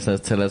our listeners.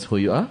 Tell us who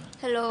you are.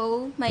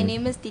 Hello, my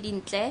name is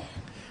Didintle.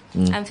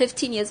 I'm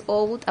 15 years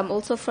old. I'm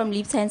also from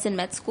Leap Science and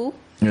Math School.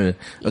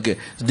 Okay.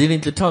 So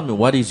Didintle, tell me,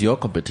 what is your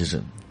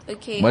competition?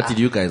 Okay. What did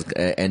you guys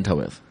enter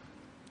with?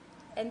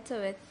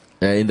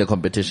 In the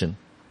competition?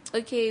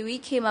 Okay, we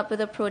came up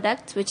with a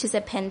product which is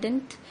a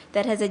pendant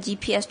that has a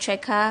GPS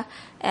tracker,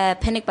 a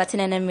panic button,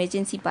 and an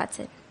emergency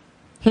button.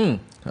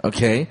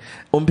 Okay.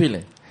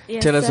 Umpile,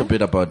 Yes, Tell us sir. a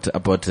bit about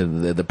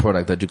the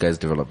product that you guys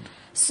developed.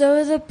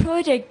 So the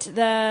project,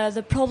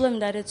 the problem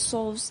that it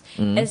solves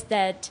is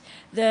that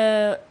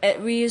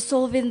we're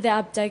solving the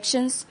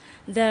abductions,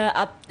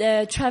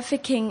 the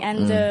trafficking,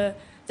 and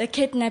the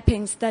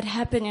kidnappings that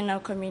happen in our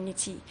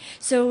community.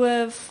 So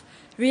we've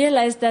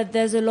realized that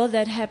there's a lot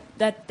that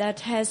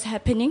has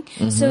happening.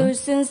 So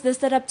since the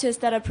Startup to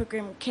Startup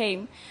program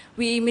came,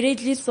 we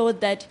immediately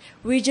thought that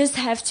we just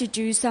have to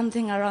do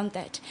something around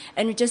that,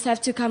 and we just have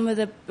to come with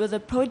a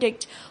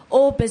product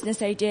or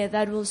business idea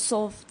that will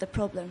solve the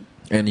problem.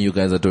 And you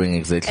guys are doing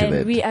exactly that.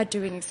 And we are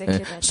doing exactly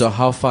that. So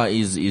how far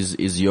is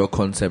your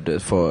concept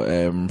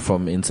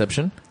from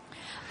inception?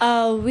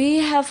 We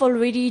have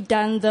already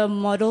done the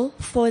model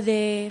for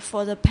the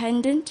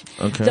pendant.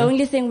 Okay. The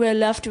only thing we're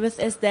left with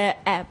is the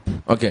app.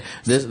 Okay,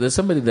 there's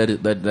somebody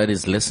that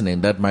is listening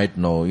that might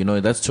know. You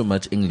know, that's too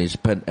much English.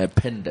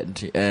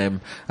 Pendant.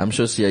 I'm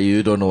sure Sia,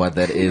 you don't know what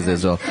that is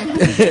as well.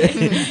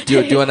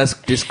 do you want to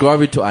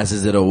describe it to us?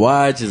 Is it a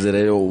watch?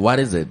 What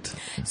is it?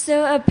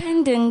 So a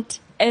pendant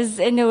is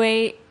in a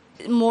way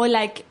more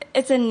like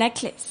it's a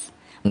necklace,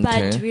 but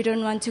Okay. we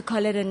don't want to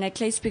call it a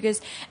necklace because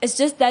it's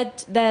just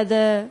that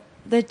the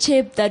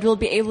chip that will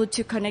be able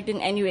to connect in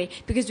any way,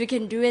 because we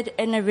can do it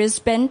in a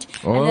wristband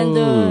and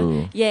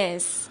then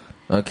yes.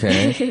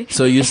 Okay.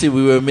 So you see,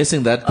 we were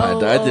missing that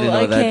part. I didn't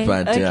know that okay,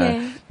 part. Yeah.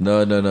 okay.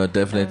 No,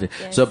 definitely.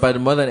 Yes. So,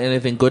 but more than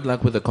anything, good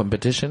luck with the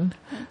competition.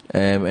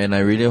 And I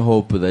really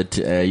hope that,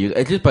 you,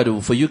 at least,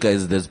 but for you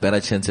guys, there's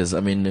better chances. I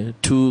mean,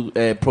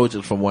 2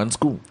 projects from one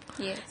school.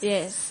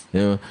 Yes. You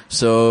know,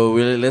 so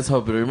let's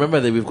hope. Remember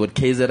that we've got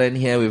KZN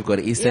here, we've got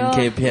Eastern Yeah,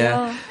 Cape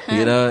here. yeah.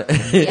 You know,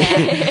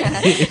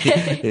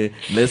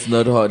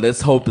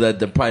 let's hope that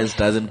the prize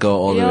doesn't go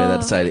all the way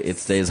that side. It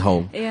stays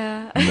home.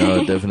 Yeah.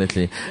 No,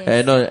 definitely.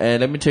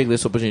 Let me take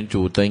this opportunity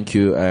to thank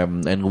you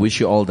and wish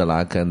you all the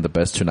luck and the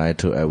best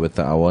tonight with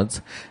the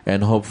awards.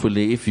 And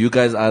hopefully, if you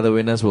guys are the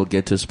winners, we'll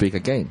get to speak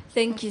again.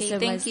 Thank you so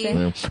thank much. you. sir.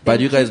 Yeah. But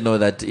you guys know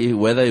that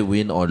whether you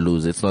win or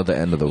lose, it's not the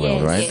end of the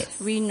world, Yes, right? yes,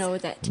 we know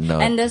that. No.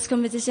 And this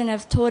competition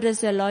have taught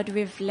us a lot.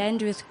 We've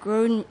learned, we've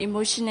grown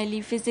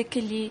emotionally,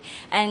 physically,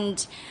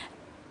 and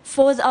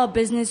for our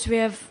business, we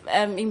have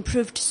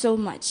improved so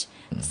much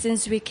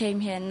since we came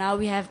here. Now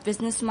we have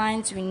business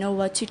minds, we know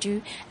what to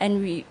do,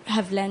 and we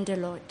have learned a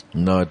lot.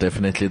 No,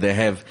 definitely. They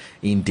have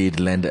indeed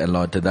learned a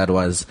lot. That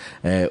was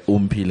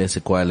Umpile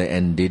Sekwale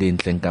and Didi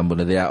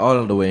Ntlengambule. They are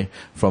all the way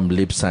from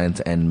Lip Science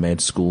and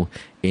Med School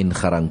in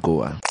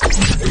Garankuwa.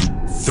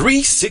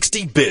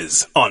 360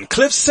 Biz on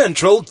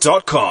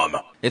CliffCentral.com.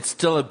 It's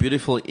still a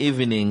beautiful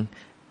evening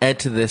at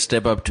the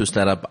Step Up to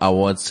Startup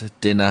Awards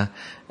dinner.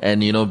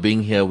 And, you know,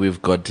 being here,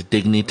 we've got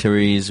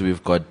dignitaries,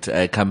 we've got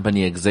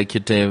company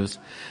executives,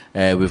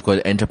 we've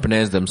got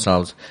entrepreneurs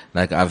themselves,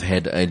 like I've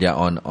had earlier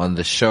on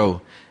the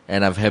show.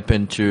 And I've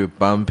happened to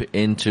bump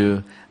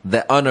into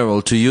the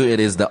honorable, to you it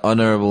is the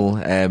honorable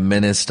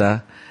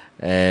minister,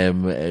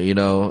 you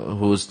know,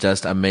 who's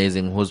just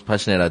amazing, who's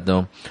passionate, I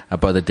know,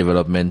 about the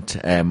development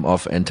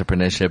of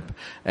entrepreneurship.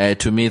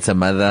 To me, it's a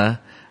mother.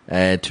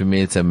 To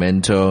me, it's a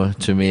mentor.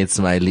 To me, it's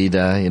my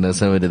leader, you know,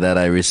 somebody that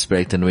I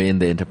respect, and we're in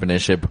the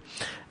entrepreneurship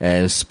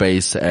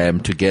space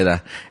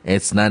together.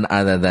 It's none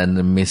other than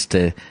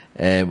Mr.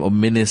 or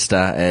Minister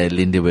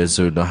Lindiwe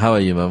Zulu. How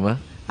are you, Mama?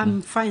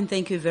 I'm fine,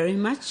 thank you very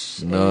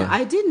much. No.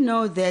 I didn't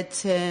know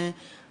that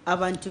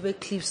Abantu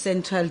Cliff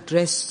Central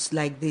dressed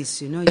like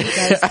this. You know,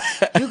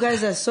 you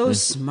guys are so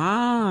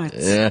smart.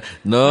 Yeah.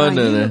 No.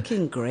 You're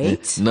looking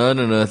great.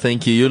 No.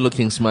 Thank you. You're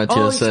looking smart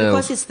Oh, it's yourself.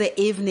 because it's the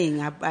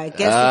evening. I guess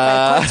if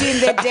I caught you in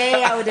the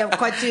day, I would have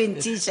caught you in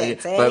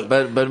t-shirts. Eh?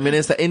 But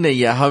Minister, in a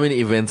year, how many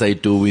events I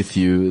do with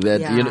you?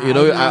 That Yeah, you know, I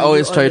know, I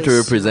always you try to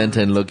always represent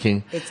and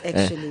looking, It's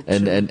actually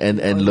and true. and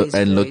You're always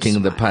very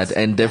looking the smart. part,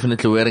 and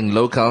definitely wearing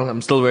local.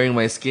 I'm still wearing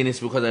my skinnies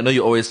because I know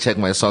you always check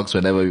my socks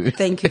whenever we.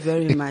 Thank you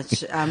very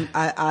much.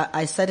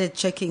 I started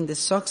checking the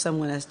socks. I'm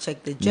going to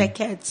check the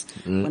jackets.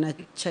 I'm going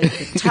to check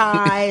the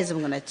ties. I'm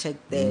going to check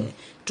the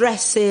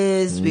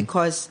dresses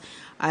because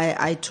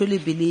I truly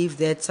believe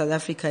that South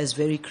Africa is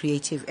very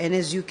creative. And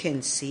as you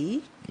can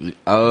see,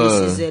 Oh,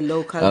 this is a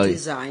local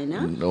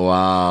designer.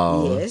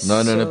 Wow. Yes,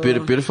 No, so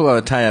beautiful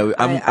attire.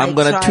 I I'm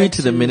going to try tweet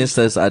to the to-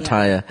 minister's yeah,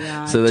 attire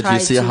yeah, so I that you try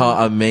see to-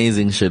 how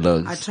amazing she I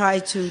looks. try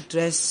to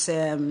dress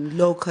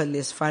local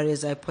as far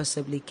as I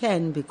possibly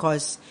can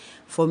because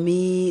for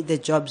me, the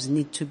jobs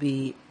need to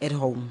be at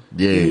home.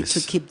 You need Yes. to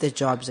keep the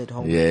jobs at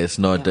home. Yes,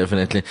 no, Yeah.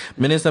 definitely.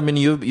 Minister, I mean,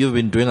 you've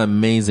been doing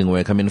amazing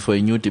work. I mean, for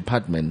a new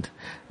department.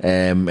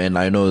 And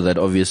I know that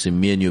obviously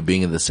me and you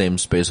being in the same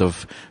space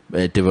of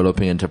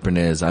developing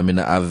entrepreneurs. I mean,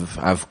 I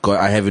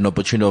have an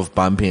opportunity of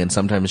bumping and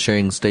sometimes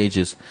sharing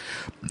stages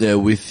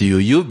with you.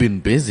 You've been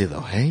busy though,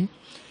 hey?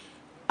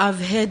 I've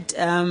had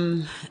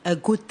a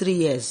good 3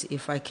 years,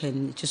 if I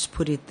can just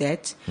put it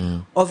that.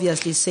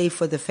 Obviously, save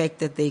for the fact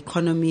that the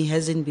economy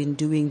hasn't been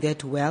doing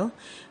that well.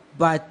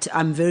 But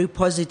I'm very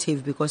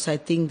positive because I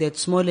think that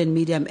small and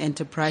medium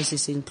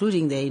enterprises,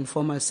 including the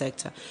informal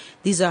sector,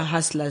 these are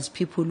hustlers,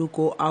 people who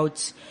go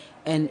out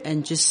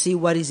and just see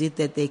what is it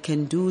that they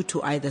can do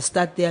to either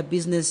start their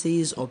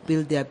businesses or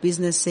build their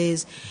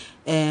businesses.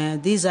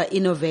 These are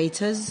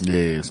innovators.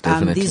 Yes,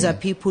 definitely. These are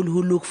people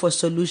who look for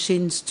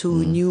solutions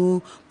to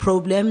new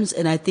problems,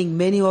 and I think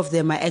many of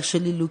them are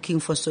actually looking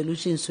for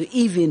solutions to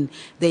even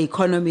the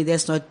economy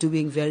that's not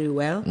doing very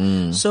well.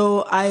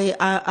 So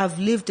I've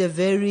lived a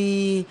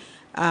very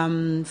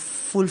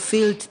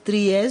fulfilled 3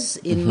 years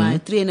in my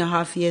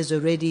 3.5 years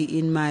already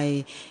in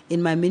my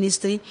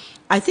ministry.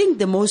 I think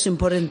the most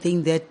important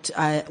thing that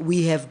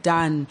we have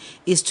done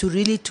is to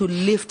really to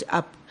lift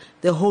up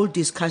the whole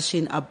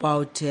discussion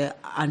about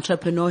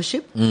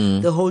entrepreneurship,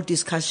 the whole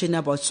discussion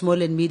about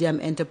small and medium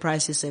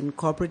enterprises and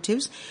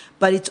cooperatives.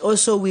 But it's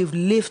also, we've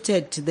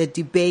lifted the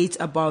debate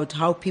about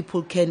how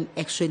people can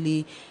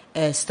actually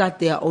start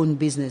their own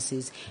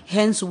businesses.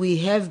 Hence, we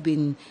have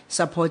been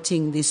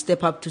supporting the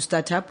Step Up to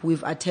Startup.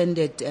 We've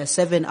attended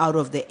 7 out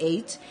of the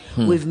 8.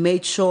 We've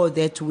made sure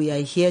that we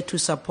are here to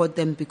support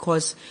them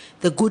because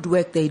the good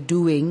work they're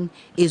doing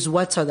is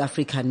what South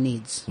Africa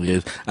needs.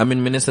 Yes. I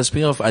mean, Minister,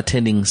 speaking of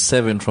attending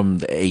 7 from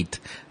the 8,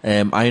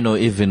 I know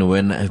even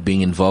when I've been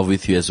involved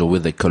with you as well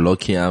with the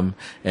colloquium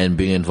and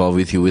being involved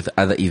with you with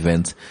other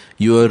events,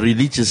 you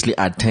religiously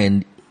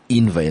attend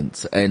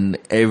events and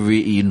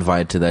every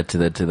invite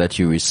that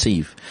you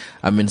receive.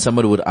 I mean,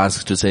 somebody would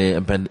ask to say,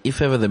 but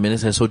if ever the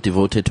minister is so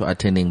devoted to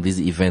attending these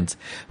events,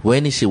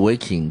 when is she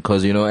working?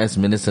 Because, you know, as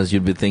ministers,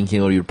 you'd be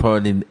thinking, or you're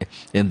probably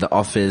in the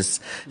office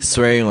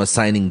swearing or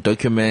signing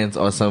documents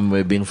or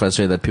somewhere being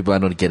frustrated that people are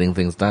not getting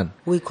things done.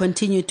 We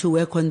continue to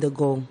work on the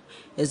go.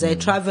 As I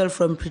travel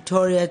from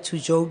Pretoria to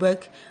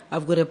Joburg,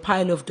 I've got a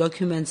pile of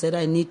documents that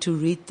I need to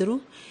read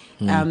through.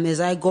 As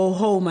I go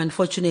home,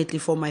 unfortunately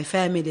for my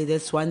family,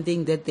 that's one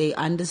thing that they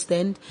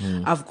understand.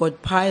 I've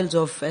got piles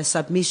of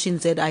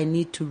submissions that I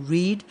need to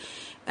read.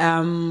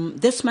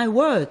 That's my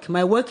work.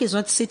 My work is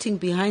not sitting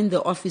behind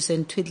the office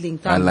and twiddling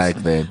thumbs. I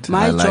like that.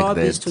 My job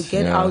is to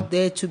get out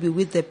there, to be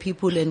with the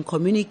people and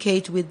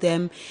communicate with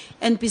them.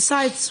 And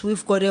besides,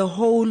 we've got a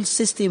whole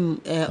system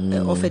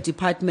of a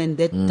department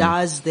that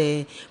does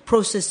the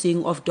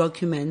processing of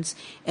documents.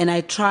 And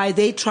they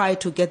try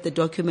to get the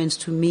documents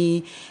to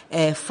me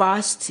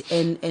fast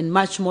and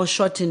much more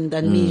shortened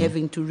than me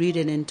having to read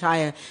an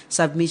entire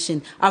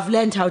submission. I've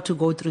learned how to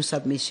go through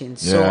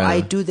submissions. So I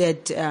do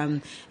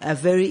that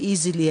very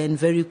easily and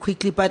very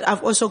quickly, but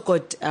I've also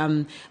got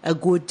a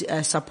good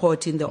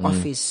support in the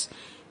office.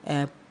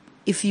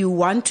 If you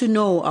want to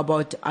know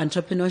about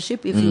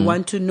entrepreneurship, if you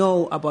want to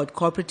know about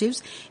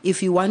cooperatives,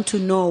 if you want to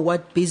know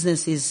what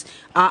businesses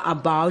are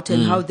about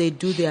and how they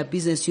do their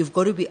business, you've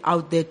got to be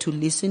out there to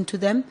listen to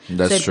them.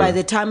 That's so true. By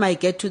the time I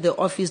get to the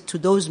office, to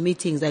those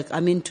meetings, like, I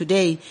mean,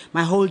 today,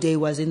 my whole day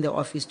was in the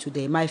office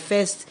today. My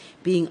first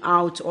being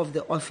out of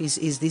the office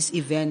is this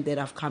event that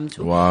I've come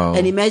to. Wow.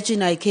 And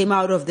imagine I came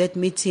out of that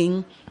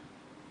meeting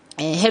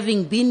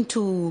having been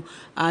to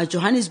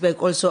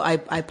Johannesburg also. I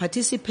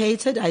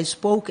participated. I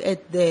spoke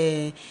at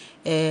the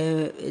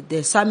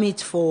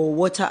Summit for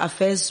Water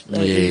Affairs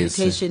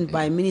invitation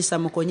by Minister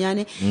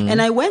Mokonyane.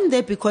 And I went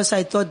there because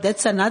I thought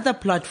that's another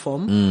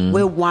platform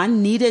where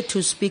one needed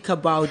to speak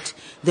about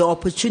the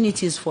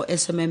opportunities for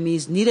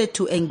SMMEs, needed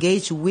to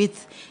engage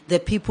with the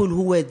people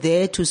who were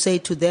there to say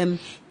to them,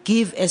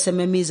 give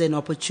SMMEs an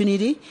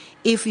opportunity.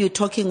 If you're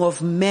talking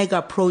of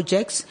mega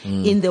projects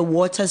in the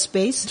water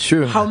space,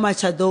 how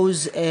much are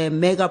those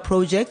mega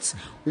projects?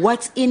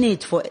 What's in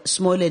it for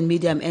small and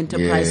medium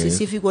enterprises?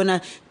 Yes. If you're going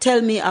to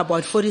tell me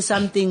about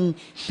 40-something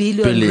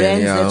billion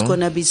rands that's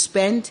going to be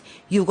spent,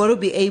 you've got to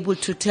be able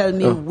to tell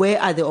me where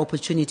are the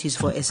opportunities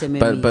for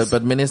SMMEs.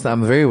 But Minister,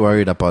 I'm very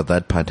worried about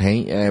that part,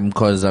 hey?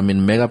 Because, I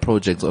mean, mega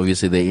projects,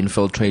 obviously, they're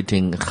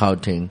infiltrating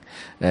Gauteng.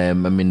 I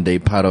mean,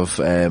 they're part of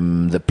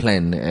the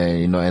plan,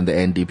 and the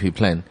NDP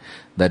plan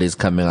that is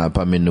coming up.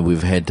 I mean,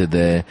 we've had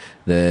the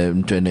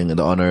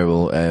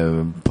Honorable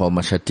Paul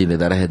Mashatile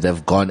that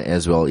have gone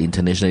as well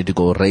internationally to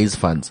go raise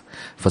funds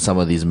for some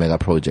of these mega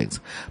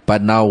projects.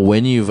 But now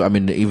when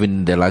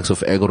even the likes of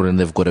Egron,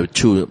 they've got a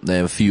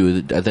few,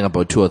 I think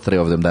about 2 or 3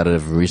 of them that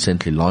have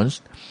recently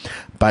launched.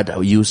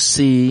 But you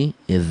see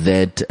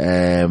that,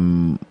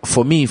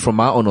 for me, from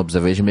my own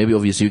observation, maybe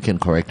obviously you can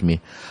correct me,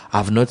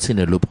 I've not seen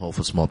a loophole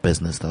for small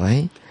business though,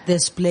 eh?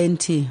 There's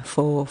plenty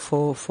for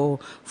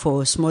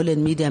small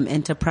and medium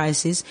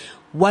enterprises.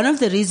 One of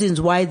the reasons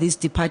why this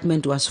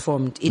department was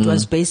formed, it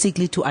was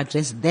basically to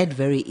address that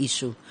very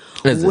issue.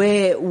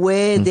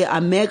 Where there are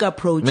mega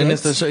projects.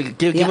 Minister, so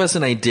give us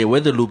an idea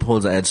where the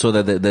loopholes are at so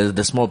that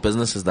the small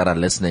businesses that are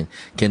listening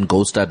can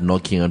go start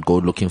knocking and go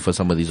looking for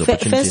some of these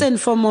opportunities. First and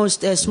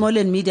foremost, small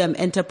and medium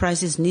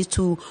enterprises need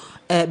to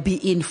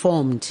be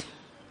informed.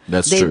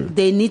 That's true.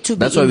 They need to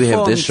be informed. That's why we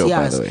have this show,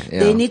 by the way. Yeah.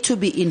 They need to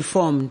be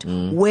informed.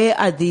 Where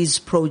are these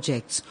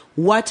projects?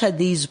 What are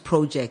these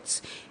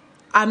projects?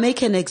 I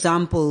make an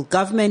example.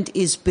 Government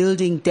is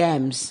building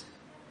dams.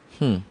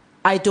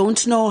 I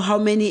don't know how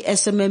many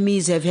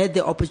SMMEs have had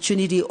the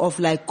opportunity of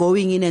like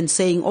going in and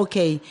saying,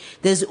 okay,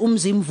 there's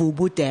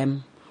Umzimvubu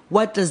Dam.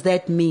 what does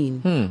that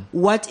mean?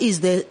 What is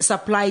the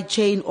supply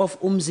chain of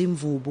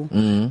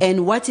Umzimvubu?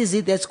 And what is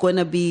it that's going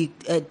to be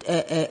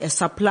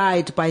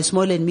supplied by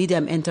small and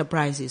medium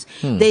enterprises?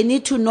 They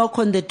need to knock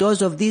on the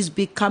doors of these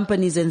big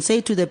companies and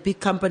say to the big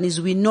companies,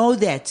 we know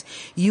that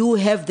you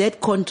have that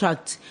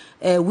contract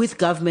with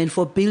government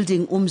for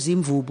building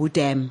Umzimvubu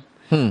Dam.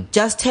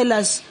 Just tell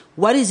us,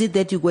 what is it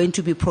that you're going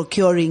to be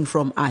procuring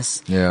from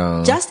us?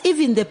 Yeah. Just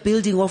even the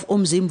building of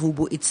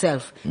Umzimvubu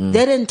itself,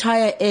 that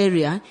entire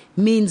area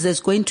means there's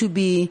going to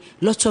be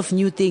lots of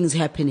new things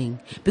happening,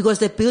 because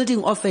the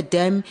building of a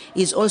dam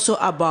is also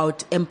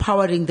about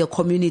empowering the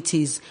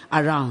communities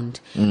around.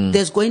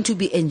 There's going to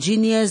be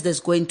engineers, there's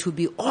going to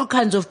be all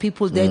kinds of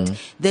people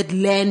that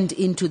land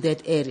into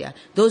that area.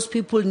 Those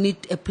people need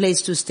a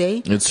place to stay.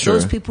 It's true.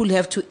 Those people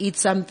have to eat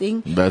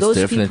something. That's Those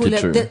definitely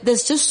people true.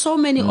 there's just so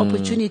many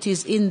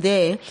opportunities in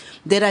there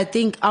that I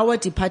think our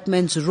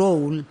department's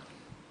role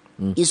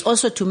is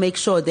also to make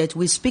sure that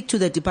we speak to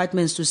the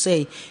departments to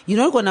say, you're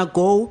not going to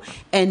go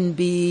and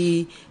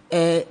be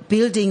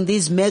building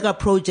these mega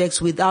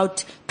projects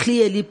without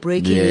clearly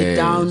breaking it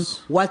down,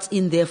 what's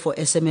in there for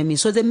SMMEs.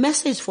 So the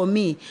message from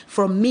me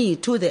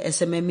to the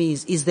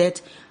SMMEs is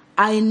that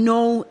I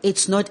know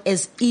it's not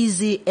as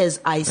easy as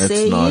I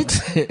say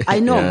it. I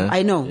know.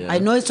 I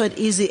know it's not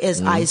easy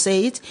as I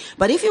say it.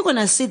 But if you're going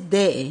to sit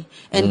there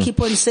and keep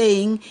on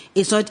saying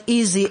it's not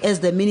easy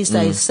as the minister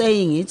is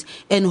saying it,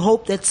 and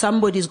hope that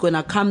somebody's going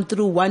to come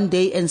through one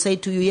day and say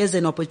to you, here's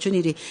an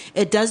opportunity.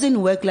 It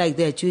doesn't work like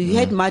that. You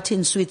heard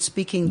Martin Sweet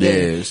speaking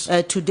there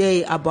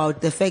today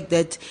about the fact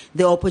that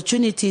the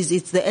opportunities,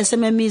 it's the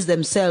SMMEs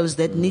themselves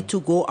that need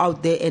to go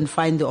out there and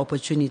find the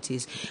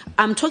opportunities.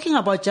 I'm talking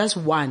about just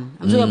one.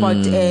 I'm talking about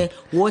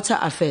water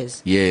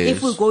affairs. Yes.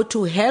 If we go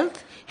to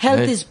health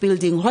is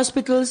building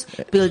hospitals,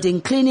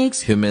 building clinics,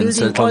 human building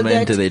settlement, all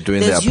that. they're doing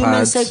There's their human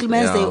parts.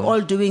 settlements, they're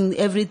all doing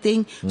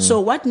everything. So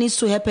what needs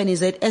to happen is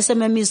that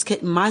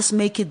SMMEs must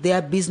make it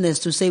their business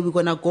to say we're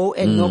going to go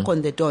and knock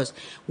on the doors.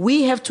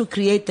 We have to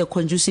create the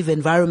conducive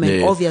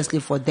environment, obviously,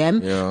 for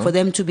them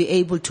to be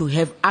able to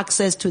have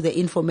access to the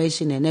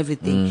information and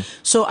everything.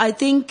 So I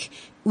think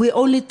we're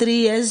only 3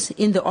 years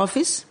in the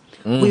office.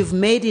 We've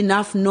made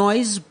enough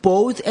noise,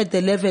 both at the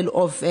level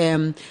of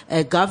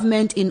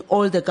government, in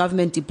all the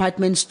government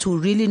departments, to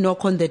really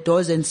knock on the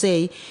doors and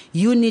say,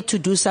 you need to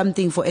do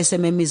something for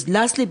SMMEs.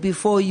 Lastly,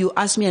 before you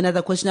ask me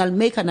another question, I'll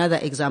make another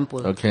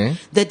example. Okay.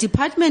 The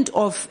Department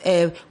of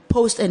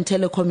Post and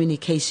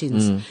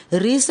Telecommunications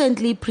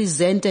recently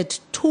presented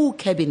to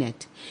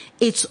Cabinet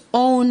its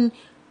own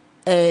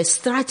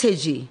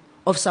strategy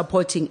of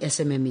supporting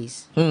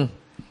SMMEs.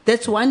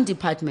 That's one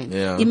department.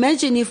 Yeah.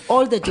 Imagine if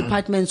all the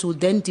departments would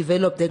then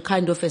develop that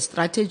kind of a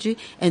strategy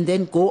and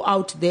then go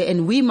out there,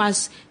 and we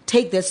must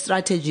take that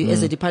strategy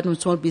as a Department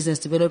of Small Business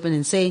Development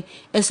and say,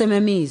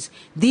 SMMEs,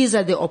 these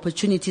are the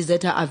opportunities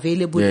that are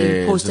available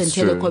in post and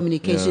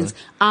telecommunications.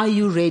 Are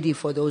you ready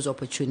for those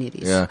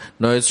opportunities? Yeah.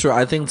 No, it's true.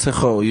 I think,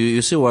 Tsecho,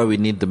 you see why we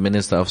need the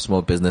Minister of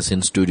Small Business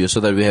in studio, so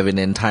that we have an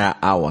entire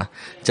hour.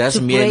 Just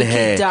To me and break it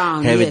her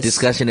down, have a yes.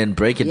 discussion and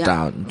break it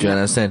down. Do you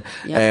understand?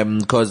 Yeah.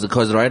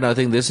 Cause right now I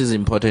think this is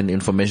important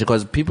information,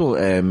 because people,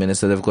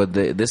 Minister, they've got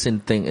this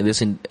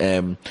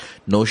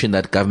notion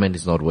that government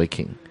is not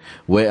working.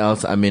 Where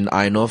else? I mean,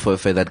 I know for a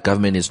fact that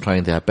government is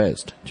trying their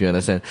best. Do you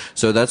understand?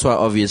 So that's why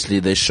obviously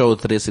the show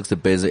 360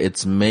 Biz,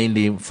 it's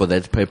mainly for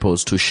that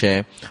purpose, to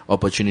share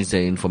opportunity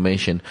and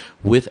information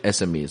with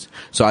SMEs.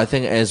 So I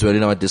think as we're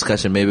in our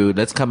discussion, maybe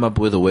let's come up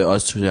with a way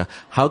as to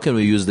how can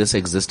we use this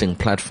existing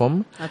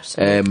platform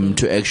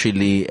to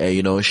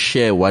actually,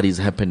 share what is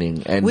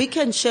happening. And we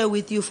can share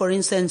with you, for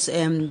instance,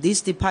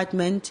 this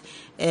department,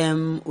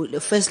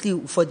 firstly,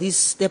 for this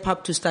Step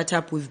Up to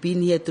Startup, we've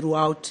been here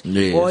throughout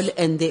all,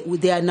 and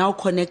they are now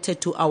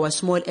connected to our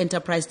Small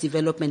Enterprise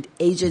Development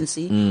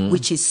Agency,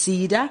 which is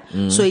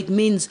SEDA. So it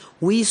means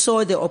we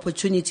saw the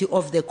opportunity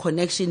of the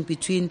connection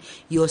between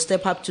your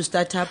Step Up to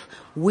Startup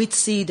with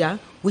SEDA,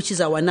 which is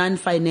our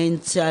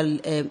non-financial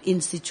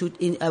institute,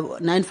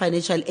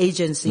 non-financial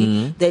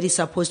agency that is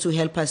supposed to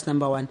help us,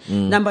 number one.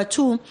 Number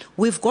two,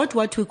 we've got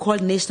what we call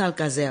national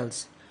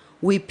gazelles.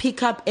 We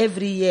pick up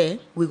every year.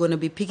 We're going to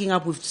be picking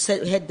up. We've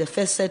had the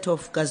first set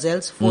of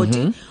gazelles,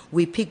 40.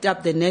 We picked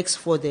up the next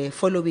for the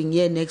following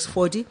year, next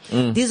 40.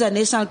 These are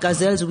national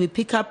gazelles. We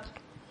pick up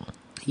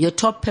your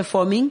top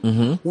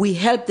performing. We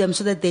help them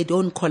so that they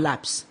don't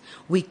collapse.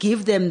 We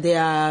give them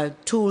their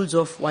tools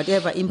of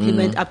whatever,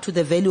 implement up to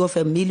the value of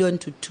 $1 million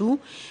to $2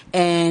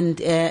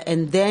 million.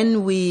 And then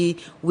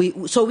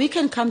so we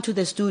can come to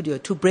the studio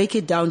to break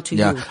it down to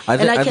you. I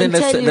think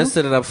let's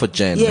set it up for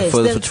Jan,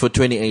 for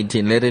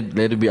 2018. Let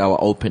it be our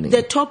opening.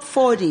 The top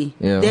 40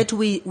 that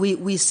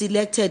we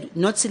selected,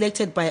 not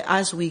selected by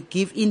us, we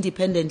give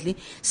independently,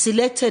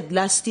 selected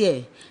last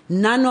year.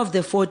 None of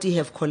the 40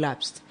 have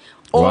collapsed.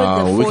 all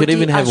Wow, the 40 we could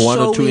even have are one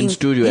or two in showing-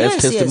 studio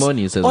as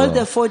testimonies as all well.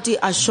 the 40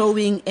 are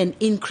showing an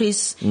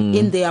increase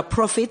in their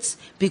profits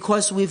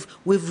because we've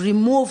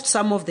removed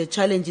some of the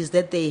challenges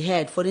that they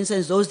had. For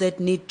instance, those that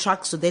need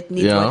trucks or that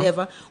need Yeah.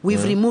 whatever,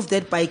 we've removed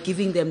that by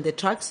giving them the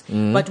trucks.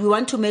 But we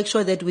want to make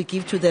sure that we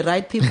give to the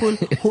right people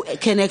who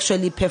can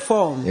actually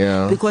perform.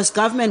 Yeah. Because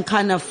government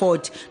can't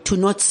afford to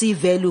not see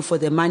value for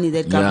the money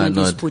that government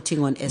is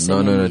putting on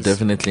SMEs. No,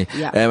 definitely.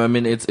 Yeah. I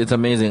mean, it's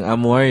amazing.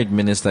 I'm worried,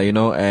 Minister. You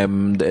know,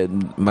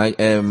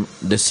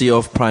 the CEO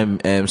of Prime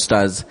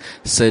Stars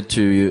said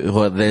to you,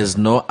 well, there's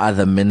no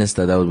other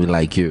minister that will be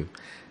like you.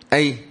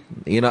 Hey,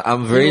 you know,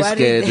 I'm very You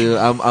worried? scared.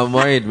 I'm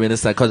worried,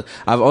 Minister, because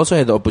I've also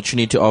had the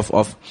opportunity of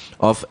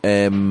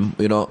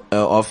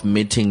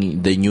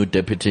meeting the new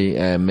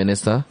deputy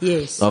minister.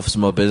 Yes. Of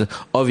small business.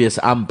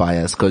 Obviously, I'm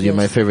biased because you're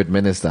my favorite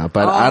minister,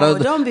 but I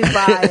don't be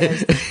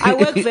biased. I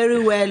work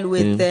very well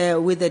with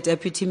the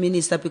deputy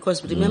minister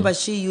because remember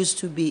she used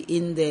to be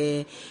in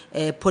the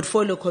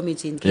portfolio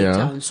committee in Cape Yeah.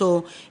 Town.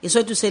 So it's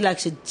not to say like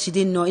she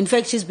didn't know. In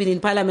fact, she's been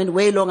in parliament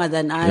way longer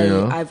than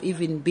I've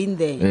even been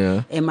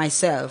there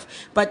myself.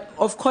 But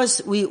of course,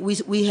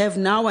 we have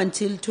now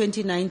until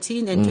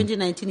 2019, and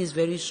 2019 is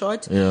very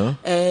short. Yeah.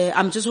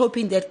 I'm just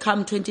hoping that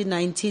come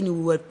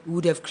 2019 we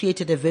would have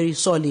created a very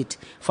solid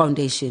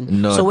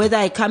foundation. No. So whether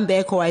I come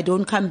back or I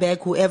don't come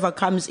back, whoever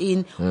comes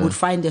in would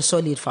find a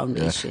solid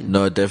foundation.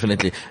 No,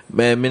 definitely.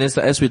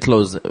 Minister, as we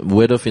close,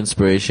 word of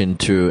inspiration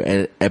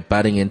to a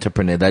budding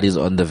entrepreneur that is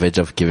on the verge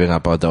of giving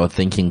up or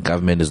thinking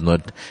government is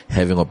not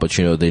having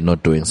opportunity or they're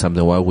not doing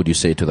something. What would you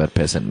say to that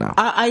person now?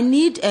 I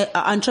need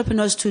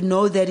entrepreneurs to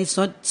know that it's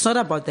not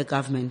about the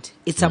government.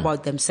 It's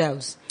about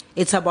themselves.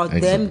 It's about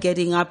them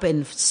getting up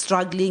and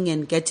struggling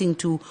and getting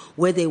to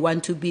where they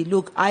want to be.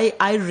 Look,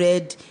 I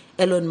read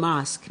Elon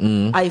Musk.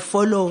 I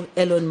follow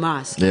Elon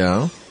Musk.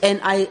 Yeah.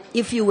 And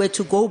if you were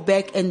to go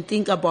back and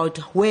think about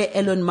where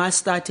Elon Musk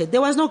started,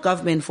 there was no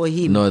government for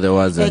him. No, there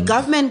wasn't. A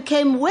government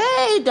came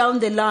way down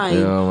the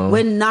line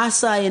when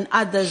NASA and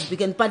others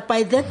began. But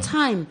by that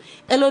time,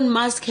 Elon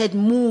Musk had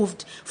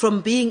moved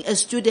from being a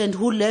student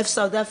who left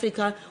South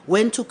Africa,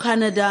 went to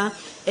Canada,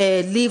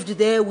 lived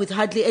there with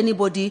hardly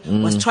anybody,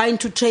 was trying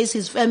to trace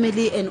his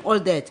family and all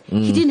that.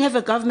 He didn't have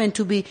a government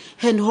to be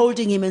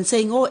hand-holding him and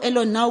saying, oh,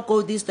 Elon, now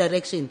go this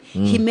direction.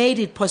 He made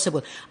it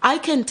possible. I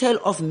can tell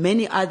of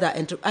many other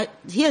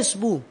here's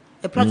Boo,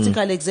 a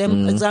practical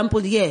example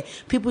here.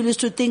 People used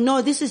to think,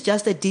 no, this is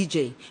just a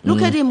DJ.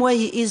 Look at him where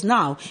he is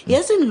now. He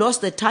hasn't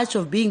lost the touch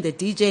of being the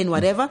DJ and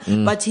whatever,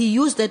 but he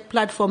used that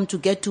platform to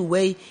get to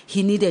where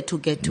he needed to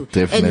get to.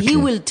 Definitely. And he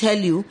will tell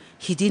you,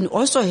 he didn't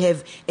also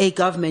have a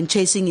government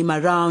chasing him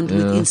around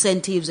with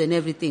incentives and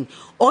everything.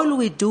 All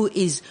we do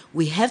is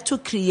we have to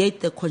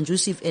create the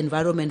conducive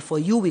environment for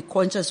you. We're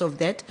conscious of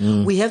that.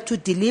 We have to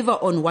deliver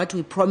on what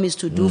we promised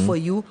to do for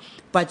you.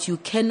 But you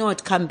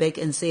cannot come back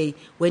and say,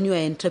 when you are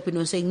an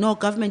entrepreneur, saying, no,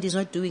 government is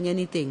not doing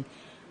anything.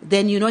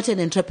 Then you're not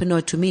an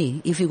entrepreneur to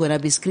me if you're going to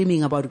be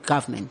screaming about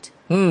government.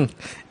 It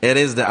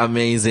is the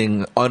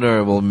amazing,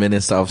 honorable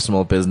Minister of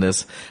Small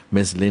Business,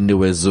 Ms.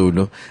 Lindiwe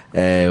Zulu,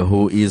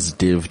 who is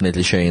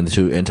definitely showing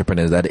to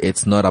entrepreneurs that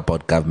it's not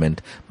about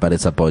government, but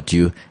it's about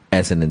you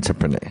as an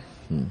entrepreneur.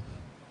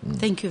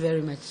 Thank you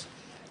very much.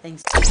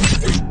 Thanks.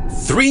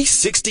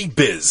 360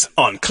 Biz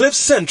on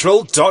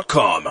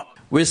CliffCentral.com.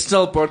 We're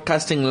still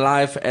broadcasting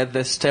live at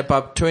the Step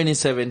Up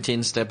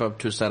 2017 Step Up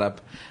to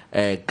Startup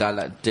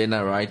Gala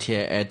dinner right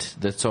here at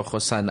the Tsogo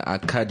Sun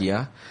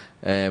Arcadia.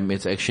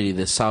 It's actually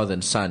the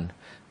Southern Sun.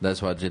 That's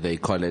what they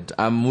call it.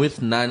 I'm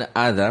with none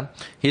other.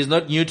 He's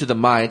not new to the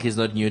mic. He's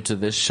not new to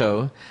this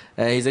show.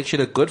 He's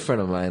actually a good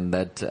friend of mine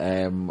that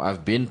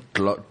I've been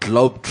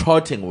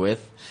globe-trotting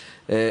with.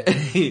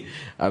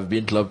 I've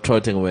been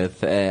globe-trotting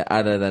with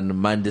other than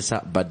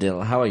Mandisa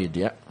Badil. How are you,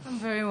 dear? I'm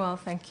very well,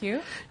 thank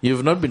you.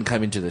 You've not been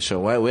coming to the show.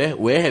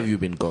 Where have you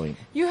been going?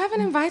 You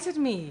haven't invited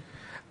me.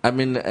 I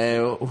mean,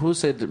 who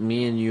said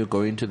me and you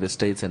going to the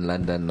States and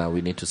London, now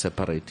we need to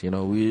separate? You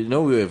know we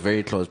were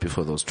very close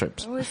before those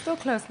trips. We're still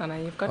close, Nana.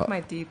 You've got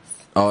my deets.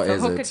 Oh, so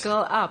is hook it? a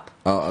girl up.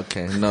 Oh,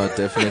 okay. No,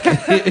 definitely.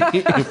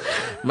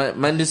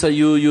 Mandisa,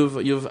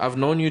 I've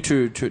known you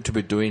to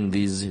be doing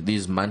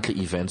these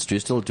monthly events. Do you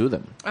still do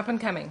them? Up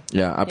and coming.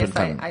 Yeah, up yes, and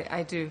coming.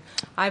 I do.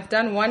 I've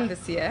done one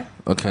this year.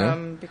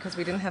 Okay. Because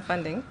we didn't have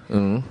funding.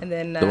 And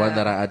then the one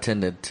that I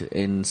attended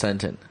in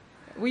Sandton.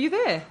 Were you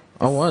there?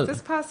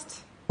 This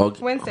past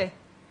okay. Wednesday.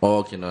 Oh,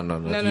 okay. No.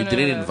 You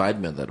didn't invite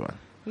me on that one.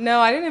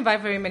 No, I didn't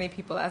invite very many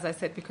people, as I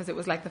said, because it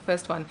was like the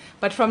first one.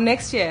 But from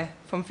next year,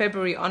 from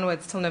February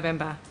onwards till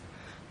November,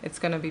 it's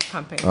going to be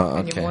pumping. Oh,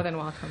 And okay. you're more than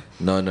welcome.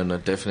 No,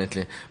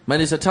 definitely.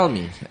 Mandisa, tell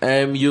me,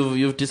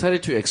 you've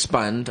decided to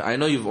expand. I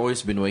know you've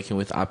always been working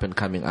with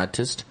up-and-coming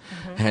artists,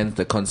 hence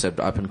the concept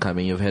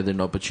up-and-coming. You've had an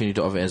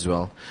opportunity of as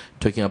well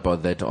talking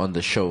about that on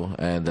the show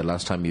the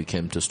last time you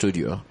came to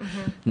studio.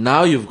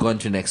 Now you've gone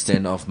to an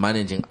extent of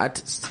managing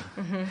artists.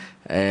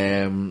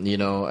 I've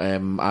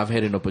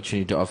had an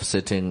opportunity of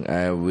sitting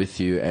with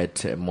you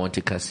at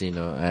Monte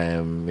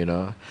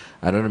Casino.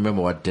 I don't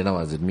remember what dinner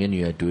was it. Me and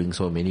you are doing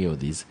so many of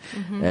these.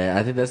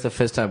 I think that's the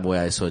first time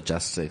where I saw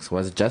Just Six.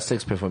 Was it Just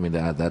Six performing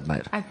there that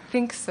night? I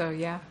think so,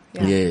 yeah.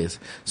 Yes.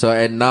 So,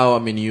 and now, I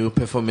mean, you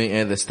performing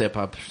at the Step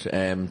Up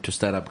to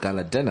Start Up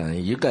Gala dinner.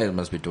 You guys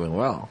must be doing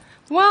well.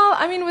 Well,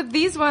 I mean, with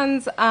these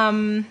ones,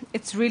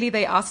 it's really,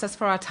 they asked us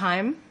for our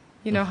time.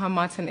 You know how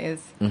Martin is.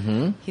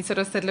 He sort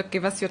of said, look,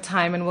 give us your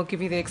time and we'll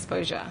give you the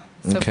exposure.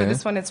 So for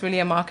this one, it's really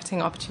a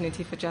marketing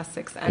opportunity for Just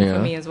Six and for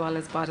me as well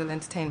as Bardell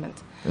Entertainment.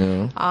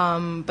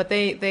 But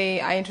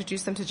I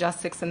introduced them to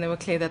Just Six and they were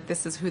clear that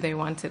this is who they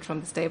wanted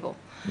from the stable.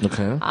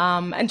 Okay.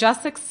 And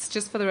Just Six,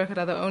 just for the record,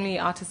 are the only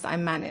artists I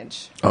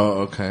manage.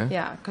 Oh, okay.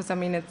 Yeah, because I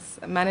mean,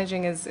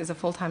 managing is a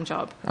full-time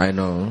job. I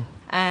know.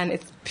 And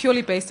it's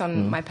purely based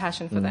on my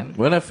passion for them.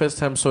 When I first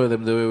time saw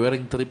them, they were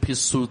wearing 3-piece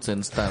suits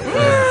and stuff.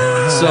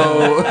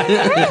 So,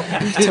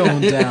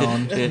 Tone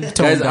down.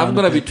 guys, I'm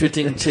gonna be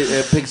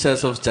tweeting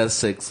pictures of Just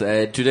Six.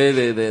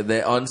 Today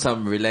they're on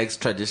some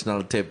relaxed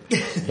traditional tip.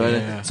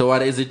 So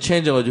what is it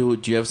changing, or do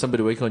you have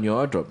somebody working on your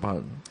wardrobe?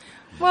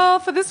 Well,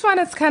 for this one,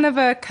 it's kind of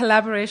a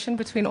collaboration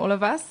between all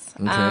of us.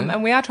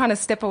 And we are trying to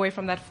step away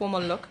from that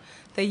formal look.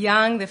 They're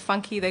young, they're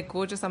funky, they're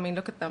gorgeous. I mean,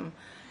 look at them.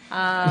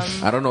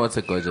 I don't know what's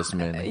a gorgeous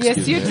man.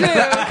 Yes, you do.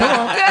 Come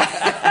on.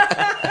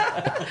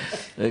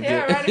 Okay.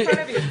 Yeah, right in front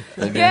of you.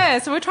 Okay. Yeah,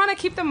 so we're trying to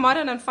keep them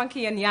modern and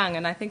funky and young,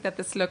 and I think that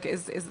this look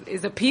is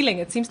appealing.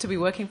 It seems to be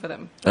working for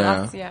them. For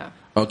us, yeah.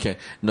 Okay,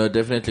 no,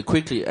 definitely.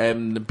 Quickly,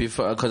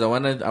 before, because I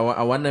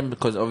want them,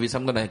 because obviously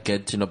I'm gonna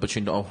get an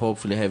opportunity of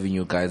hopefully having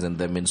you guys and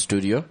them in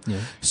studio.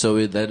 So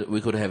with that,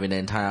 we could have an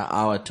entire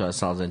hour to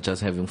ourselves and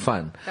just having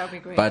fun. That would be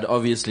great. But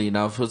obviously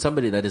now, for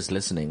somebody that is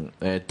listening,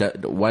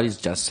 what is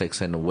Just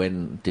Six and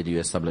when did you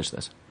establish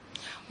this?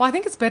 Well, I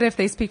think it's better if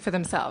they speak for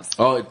themselves.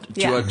 Oh,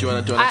 do you want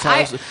to tell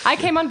us? I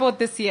came on board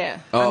this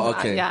year. Oh,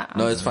 okay.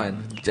 No, it's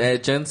fine.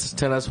 Gents,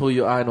 tell us who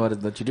you are and what it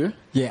is that you do.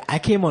 Yeah, I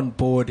came on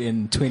board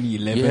in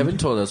 2011. You haven't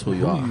told us who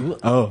you are.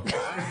 Oh.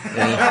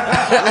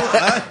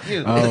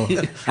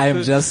 I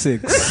am Just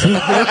Six. Okay.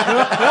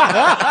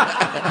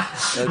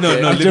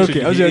 No, I'm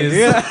joking.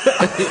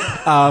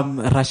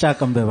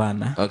 Rashak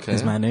Ambevana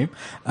is my name.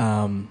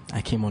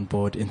 I came on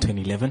board in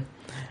 2011.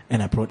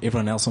 And I brought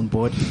everyone else on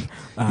board. He's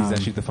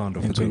actually the founder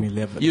of the group.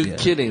 2011. You're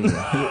kidding me.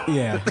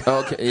 Yeah.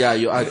 Okay. Yeah,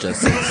 you are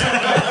Just Six.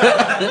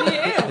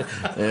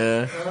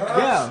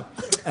 Yeah.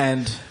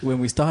 And when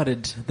we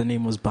started, the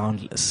name was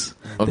Boundless,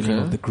 the name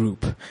of the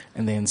group.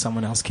 And then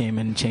someone else came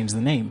and changed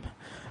the name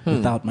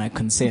without my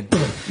consent.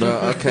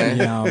 Okay.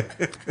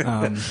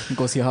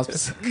 Go see a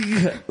hospice.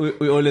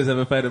 We always have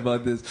a fight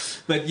about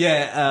this. But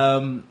yeah,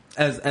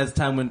 as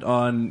time went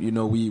on, you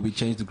know, we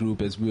changed the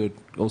group as we were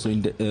also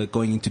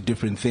going into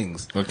different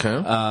things.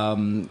 Okay.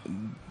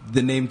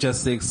 The name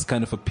Just Six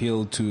kind of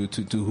appealed to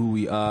who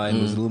we are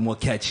and was a little more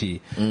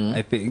catchy,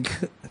 I think.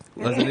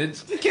 Wasn't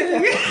it?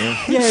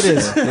 Yeah, it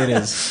is. It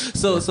is.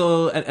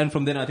 So, and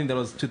from then, I think that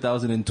was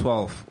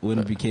 2012 when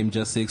it became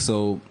Just Six.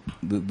 So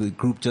the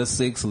group Just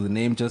Six, or the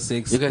name Just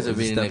Six. You guys have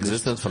been in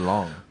existence for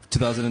long.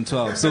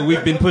 2012. So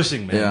we've been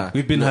pushing, man. Yeah.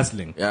 We've been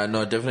hustling. Yeah,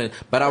 no, definitely.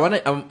 But I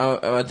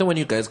think when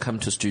you guys come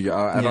to studio,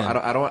 I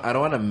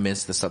don't want to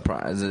miss the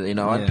surprise. You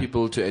know, I want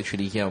people to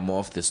actually hear more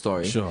of the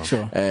story. Sure.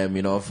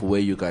 You know, of where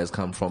you guys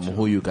come from,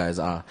 who you guys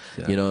are.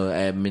 Yeah. You know,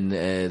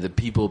 the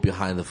people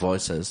behind the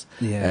voices.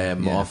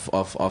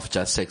 Of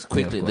Just Six.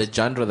 Quickly, the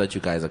genre that you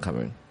guys are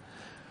covering.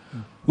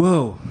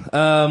 Whoa.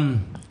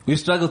 We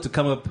struggled to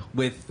come up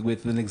with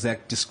an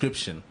exact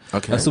description.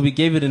 Okay. So we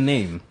gave it a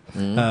name,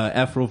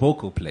 Afro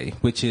vocal play,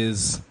 which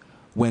is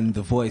when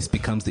the voice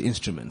becomes the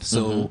instrument.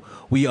 So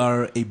we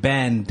are a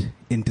band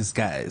in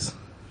disguise.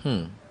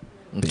 Okay.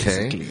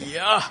 Basically.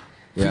 Yeah.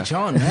 Preach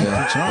on, man.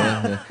 Preach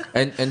on.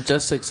 Yeah. And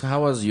Just Six,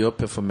 how was your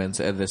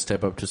performance at the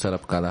Step Up to Start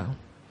Up Gala?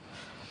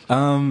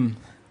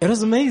 It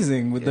was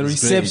amazing. The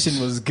reception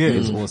was good. It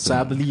was awesome. So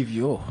I believe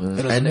you.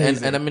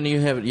 And I mean,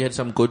 you had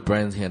some good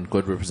brands here and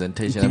good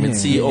representation. I mean,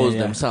 CEOs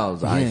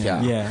themselves are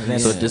here. Yeah.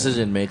 So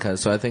decision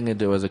makers. So I think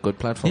it was a good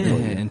platform for you.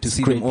 And to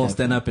see them all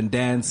stand up and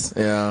dance.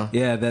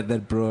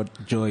 That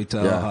brought joy to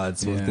our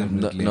hearts.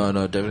 Definitely. No,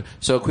 definitely.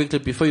 So quickly,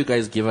 before you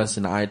guys give us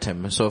an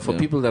item, so for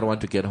people that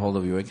want to get hold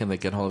of you, where can they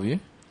get hold of you?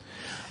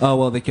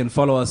 Well, they can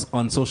follow us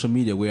on social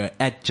media. We are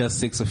at Just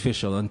Six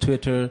Official on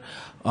Twitter,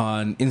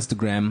 on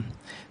Instagram.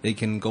 They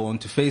can go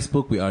onto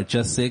Facebook. We are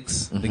Just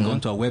Six. They can go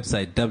onto our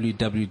website,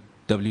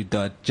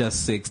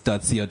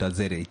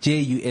 www.justsix.co.za.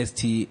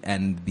 JUST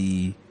and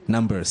the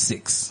number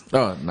 6.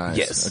 Oh, nice.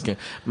 Yes. Okay.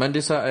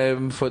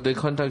 Mandisa, for the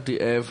contact,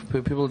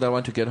 for people that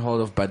want to get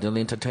hold of Bardell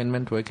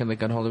Entertainment, where can they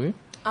get hold of you?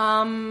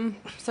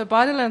 So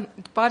Bardell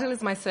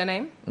is my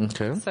surname.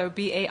 Okay. So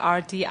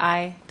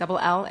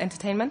BARDILL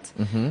Entertainment.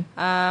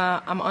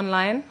 I'm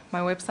online.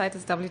 My website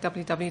is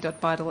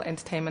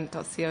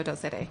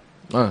www.bardellentertainment.co.za.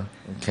 Oh,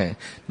 okay.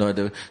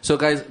 No, so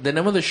guys, the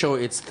name of the show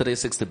is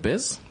 360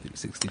 Biz.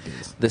 360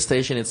 Biz. The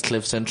station is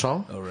Cliff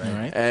Central. All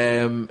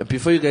right.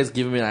 Before you guys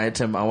give me an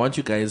item, I want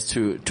you guys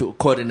to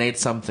coordinate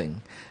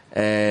something.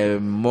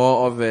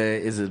 More of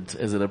a is it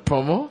a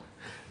promo?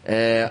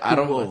 I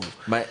don't know.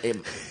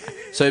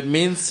 So it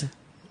means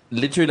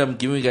literally, I'm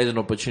giving you guys an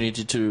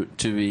opportunity to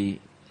be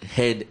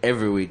heard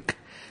every week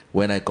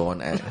when I go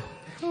on air.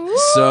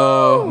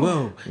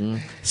 So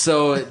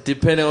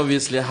depending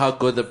obviously how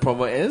good the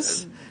promo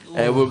is,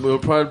 we'll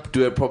probably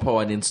do a proper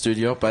one in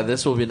studio, but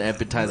this will be an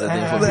appetizer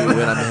then for me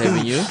when I'm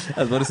having you.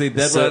 I was going to say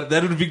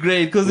that would be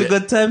great because we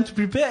got time to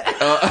prepare.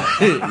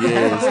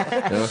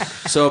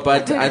 Yes. So,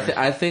 but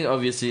I think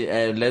obviously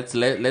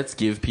let's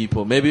give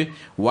people, maybe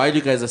while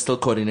you guys are still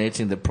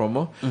coordinating the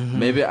promo,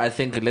 maybe I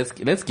think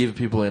let's give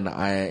people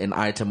an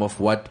item of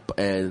what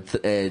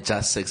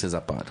Just Six is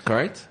about.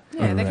 Correct?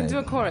 Yeah, they can do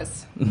a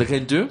chorus. They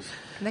can do.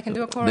 They can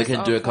do a chorus.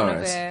 One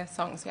of their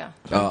songs. Yeah.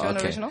 Oh,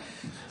 okay. Original.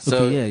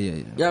 So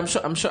okay, yeah. I'm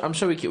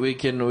sure we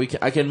can.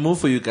 I can move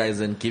for you guys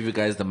and give you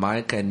guys the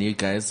mic, and you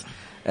guys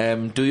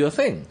do your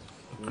thing.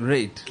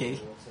 Great. Okay.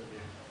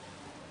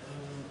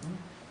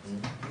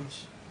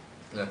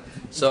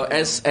 So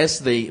as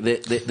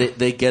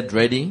they get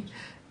ready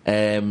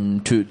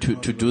to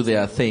do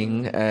their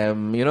thing,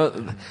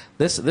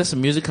 this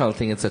musical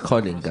thing, it's a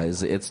calling,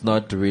 guys. It's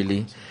not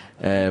really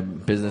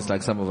business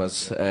like some of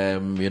us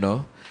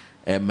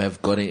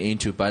have gotten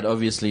into. But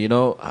obviously, I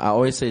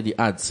always say the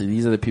arts,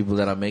 these are the people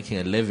that are making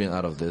a living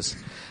out of this.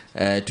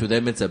 To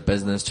them it's a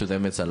business, to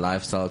them it's a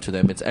lifestyle, to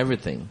them it's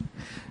everything.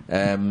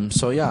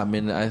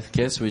 I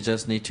guess we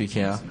just need to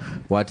hear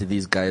what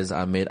these guys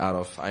are made out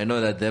of. I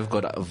know that they've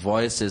got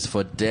voices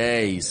for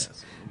days,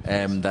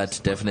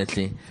 that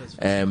definitely,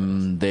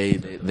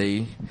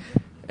 they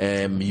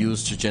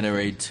use to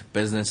generate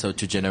business or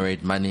to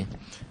generate money,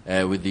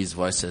 with these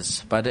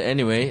voices. But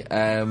anyway,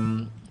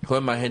 who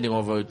am I handing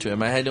over to?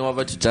 Am I handing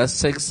over to Just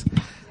Six?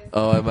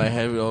 Or am I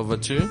handing over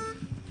to?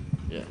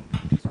 Yeah.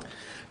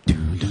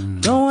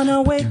 Don't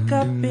wanna wake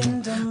up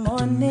in the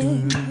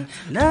morning,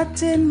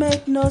 nothing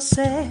make no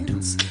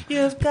sense.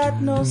 You've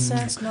got no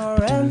sense, no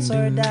rands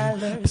or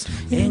dollars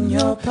in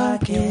your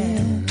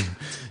pocket.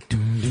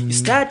 You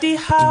study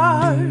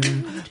hard,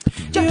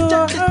 you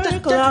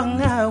work long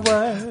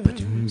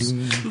hours,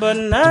 but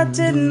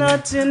nothing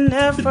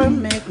ever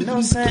make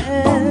no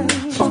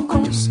sense.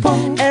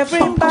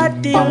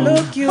 Everybody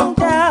look you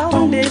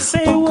down, they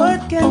say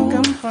what can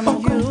come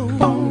from you.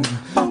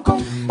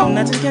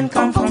 Nothing can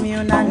come from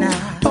you, nana.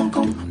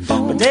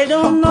 But they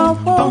don't know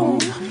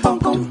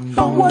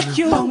what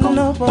you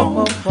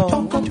know.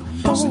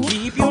 So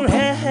keep your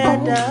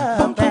head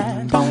up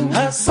and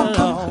hustle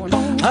on.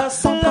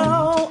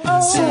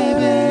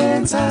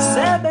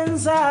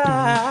 Sebenza,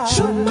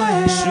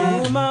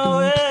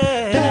 Shumawe,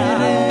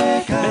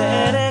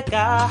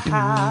 Bereka,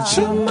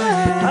 hustle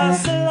on.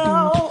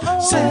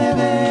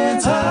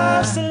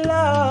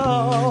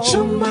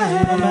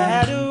 Shumawe, no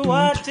matter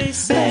what they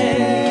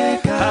say,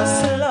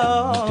 hustle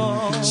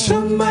on.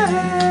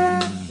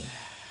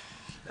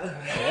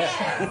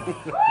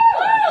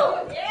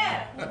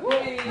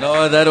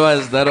 No, that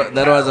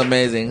was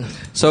amazing.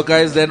 So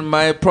guys, then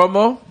my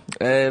promo,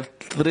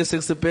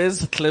 360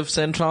 Biz, Cliff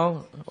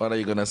Central. What are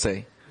you gonna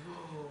say?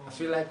 I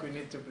feel like we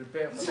need to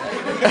prepare for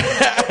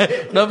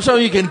that. No, I'm sure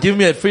you can give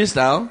me a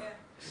freestyle.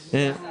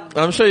 Yeah.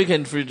 I'm sure you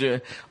can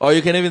or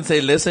you can even say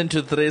listen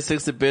to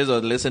 360 Biz or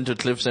listen to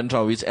Cliff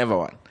Central, whichever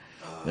one.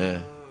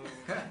 Yeah.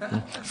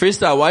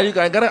 Freestyle. Why you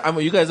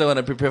guys are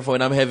gonna prepare for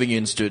when I'm having you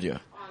in studio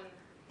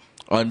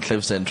on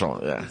Cliff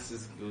Central? Yeah.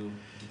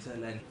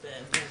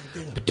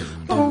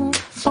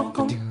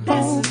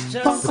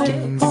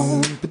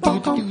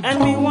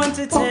 And we want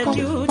to tell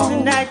you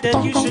tonight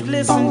that you should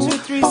listen to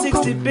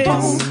 360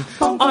 Biz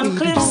on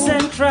Cliff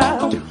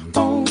Central.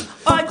 Oh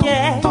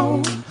yeah.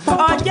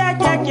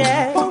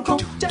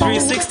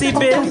 360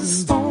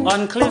 Biz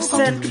on Cliff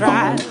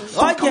Central.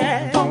 Oh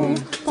yeah.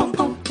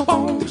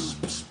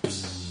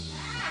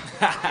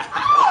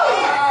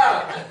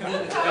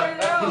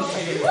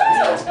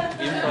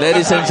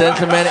 Ladies and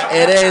gentlemen,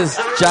 it is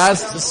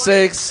Just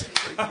Six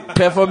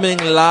performing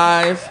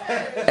live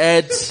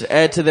at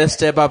the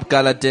Step Up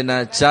Gala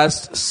Dinner.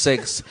 Just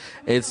Six.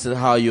 It's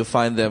how you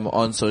find them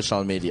on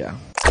social media.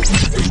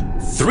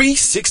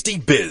 360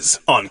 Biz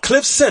on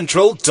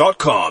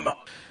cliffcentral.com.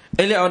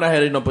 Earlier on, I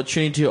had an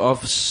opportunity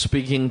of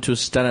speaking to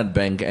Standard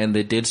Bank, and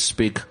they did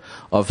speak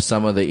of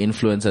some of the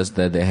influencers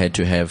that they had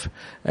to have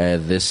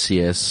this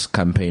year's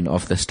campaign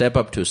of the Step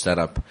Up to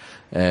Startup.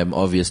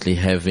 Obviously,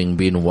 having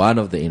been one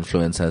of the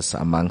influencers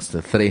amongst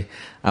the three.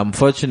 I'm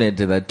fortunate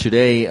that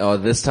today or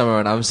this time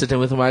around, I'm sitting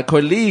with my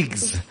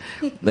colleagues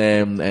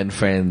and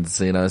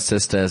friends,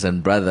 sisters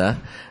and brother.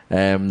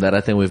 That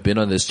I think we've been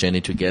on this journey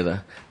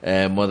together,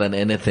 more than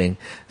anything.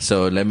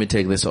 So let me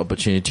take this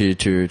opportunity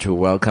to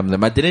welcome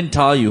them. I didn't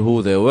tell you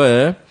who they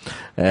were,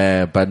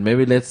 but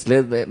maybe let's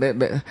let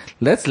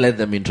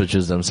them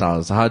introduce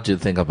themselves. How do you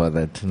think about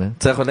that?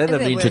 Tshego, let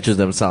them introduce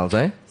themselves,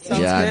 eh?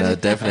 Yeah, no,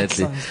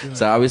 definitely.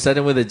 So are we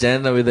starting with the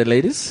gender, with the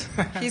ladies?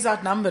 He's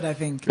outnumbered, I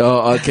think.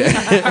 Oh, okay.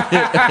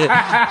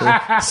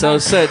 So,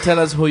 sir, tell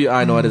us who you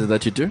are and what is it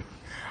that you do?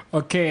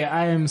 Okay,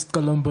 I am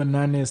Skolombo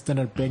Nane,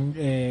 Standard Bank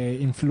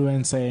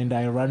influencer, and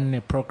I run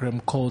a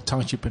program called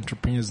Township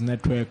Entrepreneurs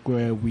Network,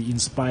 where we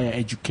inspire,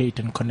 educate,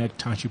 and connect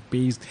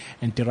township-based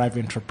and derived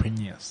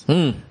entrepreneurs.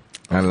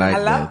 I like I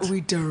love that. we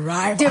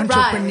derive Derive,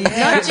 entrepreneur.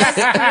 not just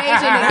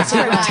creation, it's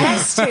derive.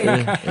 Fantastic.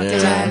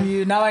 Damn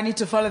you. Now I need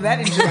to follow that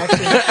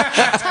introduction.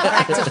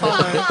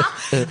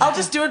 I'll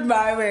just do it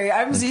my way.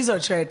 I'm Zizo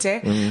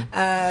Trete,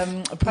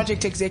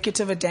 project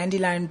executive at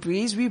Dandelion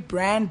Breeze. We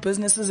brand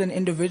businesses and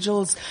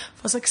individuals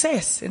for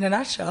success in a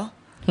nutshell.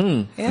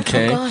 Yeah.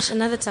 Okay. Oh gosh,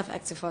 another tough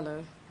act to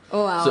follow.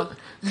 Oh wow.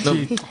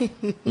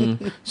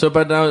 So,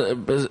 but now,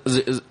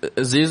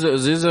 Zizo,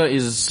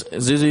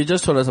 you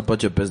just told us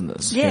about your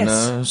business. Yes. You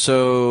know?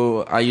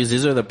 So, are you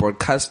Zizo the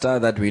broadcaster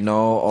that we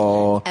know,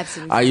 or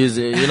Absolutely. are you,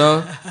 you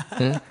know?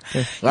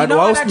 I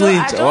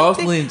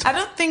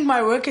don't think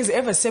my work is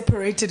ever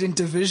separated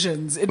into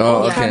divisions. It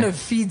all kind of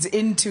feeds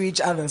into each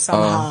other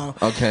somehow.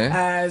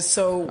 Okay.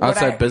 So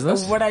outside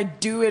business, what I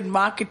do in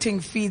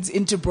marketing feeds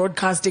into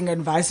broadcasting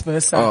and vice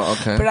versa. Oh,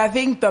 okay. But I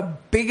think the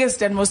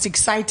biggest and most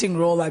exciting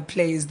role I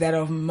play is that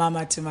of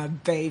mama to my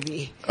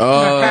baby.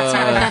 Oh, that's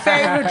my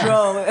favorite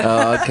role.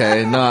 Oh,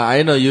 okay. No,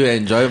 I know you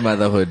enjoy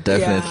motherhood,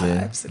 definitely.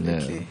 Yeah,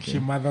 absolutely. Yeah. She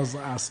mothers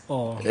us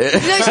all. No, she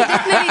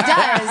definitely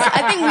does.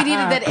 I think we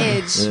needed that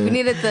edge. We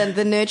needed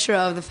the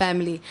nurturer of the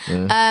family.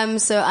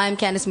 So I'm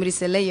Candice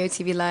Murisele, your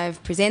TV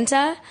Live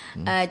presenter,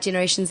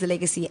 Generations the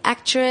Legacy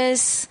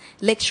actress,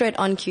 lecturer at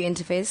OnQ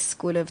Interface,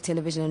 School of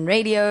Television and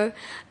Radio.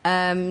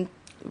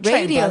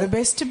 Trained by the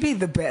best to be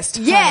the best.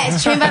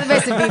 Yes, trained by the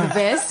best to be the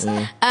best.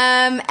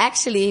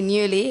 Actually,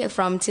 newly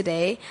from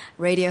today,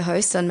 radio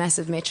host on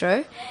Massive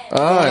Metro.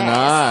 Oh,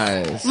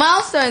 yes.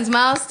 nice.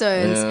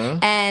 Milestones. Yeah.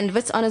 And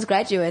Wits Honours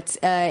graduate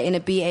in a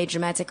BA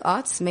Dramatic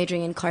Arts,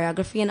 majoring in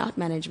choreography and art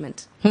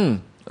management.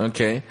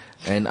 Okay.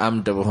 And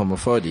I'm Debo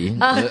Homofodi.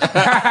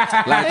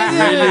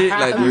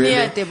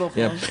 Near Debo.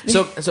 Yeah.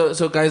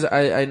 So guys,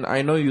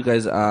 I know you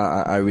guys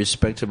are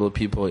respectable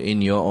people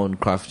in your own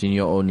craft, in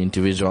your own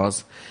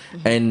individuals.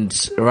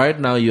 And right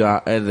now you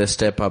are at the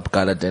Step Up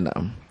Gala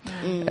dinner.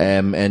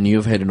 And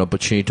you've had an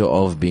opportunity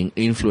of being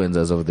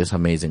influencers of this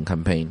amazing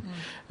campaign.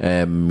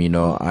 You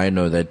know, I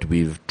know that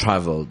we've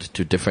traveled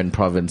to different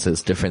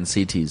provinces, different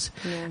cities,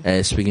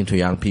 speaking to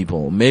young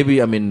people.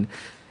 Maybe, I mean,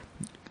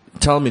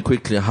 tell me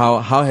quickly, how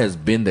has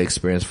been the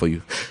experience for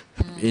you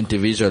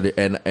individually,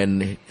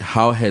 and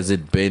how has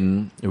it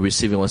been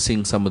receiving or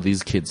seeing some of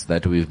these kids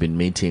that we've been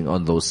meeting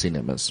on those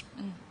cinemas?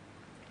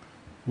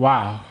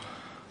 Wow.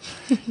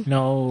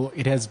 No,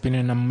 it has been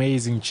an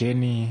amazing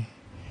journey,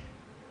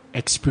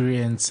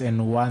 experience,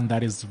 and one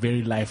that is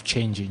very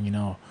life-changing, you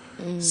know.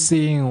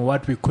 Seeing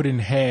what we couldn't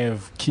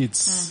have,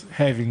 kids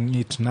having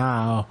it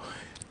now,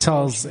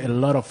 tells a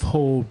lot of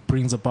hope,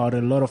 brings about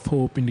a lot of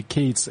hope,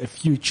 indicates a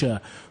future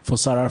for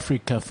South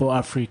Africa, for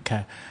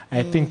Africa.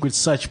 I think with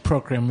such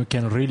program, we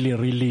can really,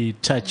 really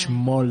touch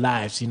more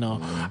lives, you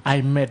know.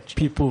 I met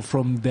people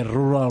from the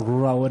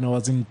rural when I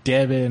was in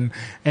Durban,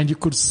 and you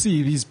could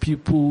see these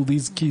people,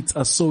 these kids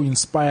are so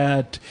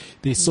inspired,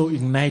 they're so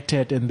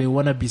ignited, and they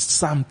want to be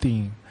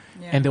something.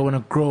 And they want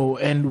to grow,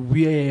 and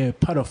we're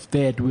part of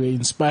that. We're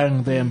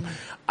inspiring them.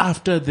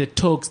 After the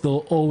talks,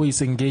 they'll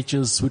always engage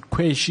us with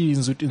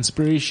questions, with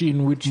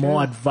inspiration, with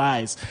more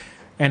advice.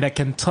 And I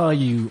can tell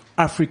you,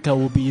 Africa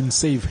will be in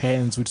safe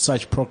hands with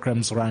such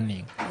programs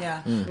running.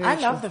 Yeah. I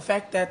love the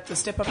fact that the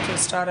Step Up to a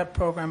Startup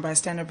program by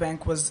Standard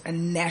Bank was a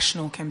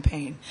national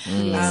campaign.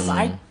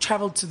 I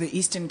traveled to the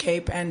Eastern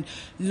Cape, and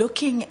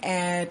looking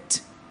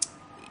at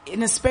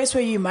in a space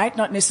where you might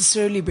not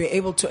necessarily be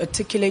able to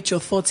articulate your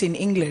thoughts in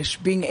English,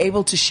 being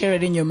able to share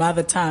it in your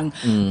mother tongue,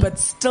 but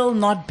still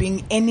not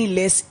being any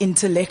less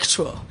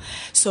intellectual.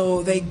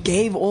 So they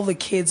gave all the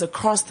kids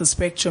across the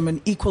spectrum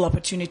an equal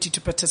opportunity to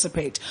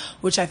participate,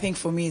 which I think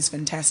for me is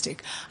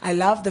fantastic. I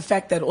love the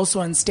fact that also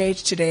on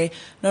stage today,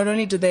 not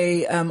only do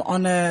they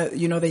honor,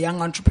 you know, the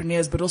young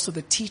entrepreneurs, but also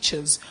the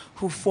teachers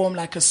who form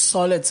like a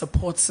solid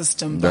support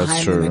system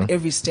behind them at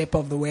every step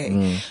of the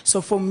way. So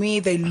for me,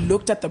 they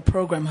looked at the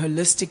program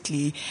holistically,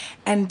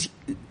 and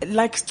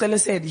like Stella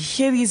said,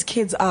 here these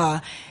kids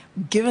are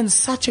given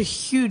such a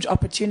huge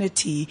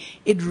opportunity.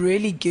 It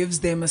really gives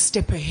them a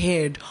step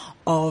ahead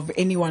of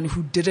anyone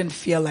who didn't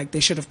feel like they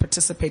should have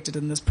participated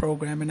in this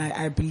program. And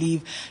I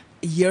believe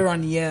year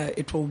on year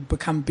it will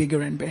become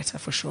bigger and better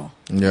for sure.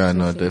 Yeah,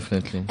 no,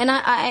 definitely. And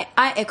I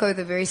echo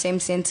the very same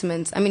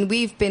sentiments. I mean,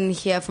 we've been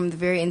here from the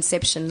very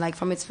inception, like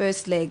from its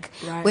first leg,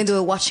 when they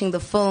were watching the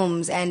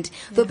films, and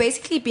they were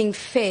basically being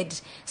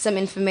fed some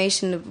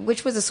information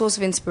which was a source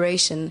of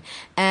inspiration.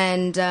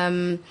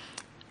 And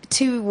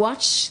to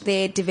watch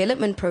their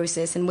development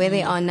process and where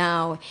they are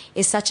now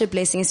is such a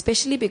blessing,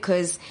 especially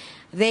because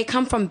they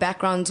come from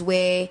backgrounds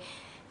where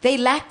they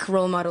lack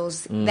role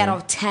models that are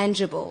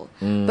tangible.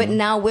 But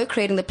now we're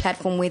creating the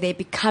platform where they're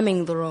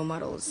becoming the role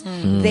models.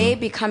 They're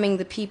becoming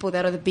the people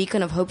that are the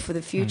beacon of hope for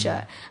the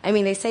future. I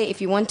mean, they say if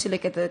you want to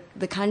look at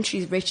the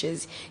country's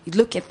riches, you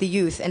look at the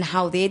youth and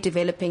how they're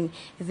developing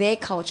their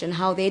culture and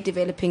how they're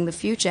developing the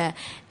future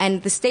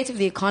and the state of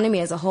the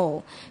economy as a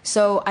whole.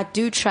 So I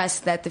do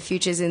trust that the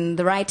future is in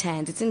the right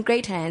hands. It's in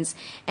great hands,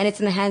 and it's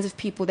in the hands of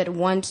people that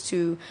want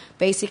to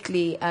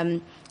basically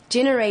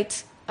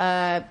generate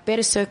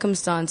better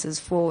circumstances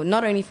for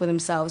not only for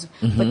themselves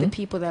but the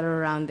people that are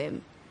around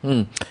them.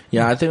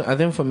 Yeah, I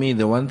think for me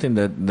the one thing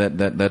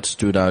that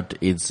stood out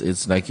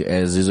it's like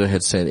as Zizo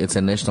had said, it's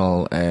a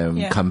national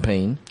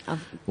campaign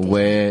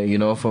where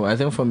I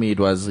think for me it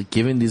was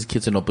giving these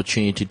kids an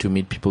opportunity to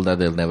meet people that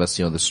they'll never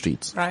see on the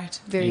streets. Right.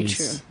 Very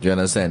true. Do you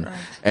understand?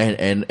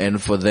 Right.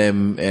 And for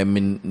them, I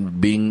mean,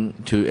 being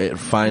to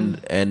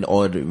find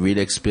or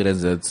really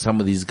experience that some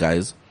of these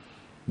guys,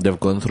 they've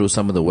gone through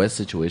some of the worst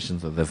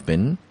situations that they've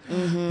been,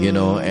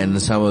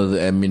 and some of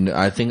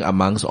I think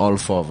amongst all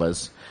four of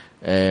us,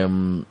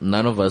 none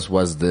of us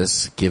was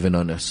this given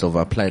on a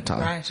silver platter.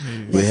 Right.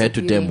 We had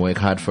to damn work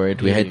hard for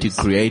it. We had to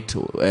create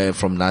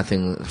from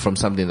nothing, from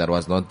something that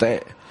was not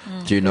there.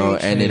 Do you know?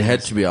 And it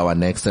had to be our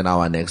next and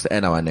our next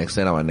and our next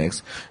and our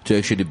next to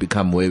actually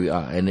become where we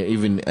are. And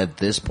even at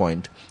this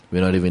point,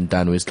 we're not even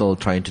done. We're still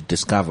trying to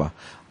discover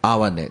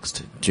our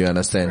next. Do you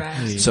understand?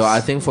 Right. So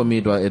I think for me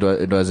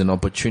it was an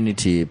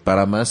opportunity, but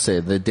I must say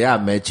the day I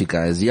met you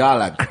guys,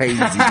 y'all are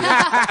crazy.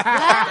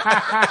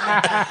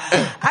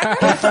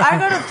 I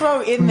gotta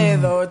throw in there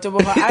though,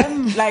 Teboho,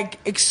 I'm like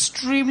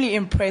extremely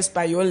impressed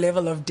by your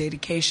level of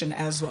dedication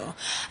as well.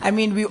 I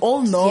mean, we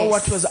all know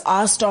what was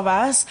asked of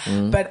us,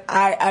 but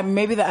I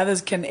maybe the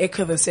others can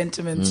echo the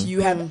sentiments.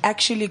 You have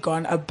actually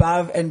gone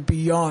above and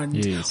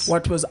beyond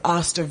what was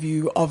asked of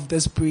you of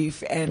this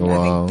brief, and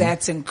I think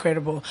that's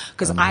incredible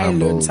because I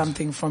learned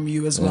something from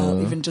you as well,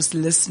 even just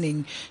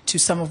listening to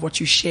some of what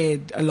you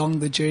shared along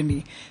the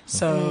journey.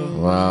 So,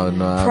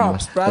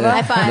 props, brother.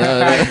 High five.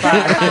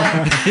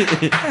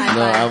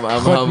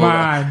 I'm humble.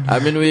 I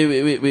mean,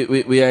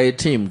 we are a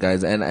team,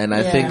 guys, and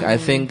I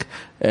think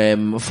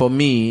for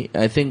me,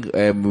 I think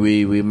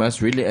we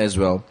must really as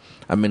well,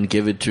 I mean,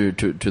 give it to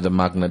the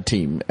Magna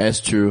team as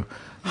to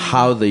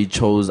how they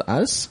chose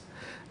us.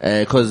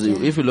 Cause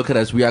if you look at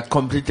us, we are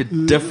completely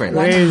different. Different.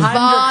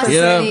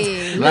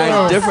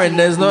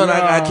 There's no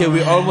okay,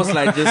 we almost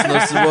like this,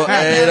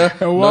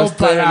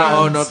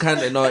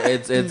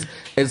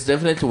 it's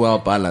definitely well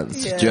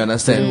balanced. Do you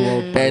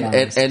understand?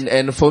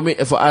 And for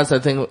us, I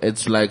think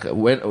it's like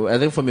when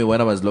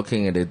I was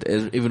looking at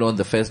it, even on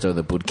the first of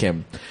the boot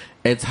camp,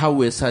 it's how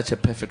we're such a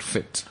perfect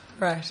fit.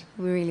 Right.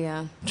 We really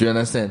are. Do you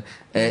understand?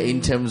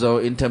 In terms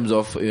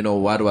of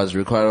what was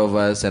required of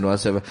us and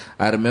whatever.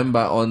 I remember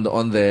on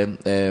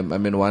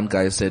the one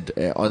guy said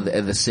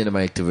at the cinema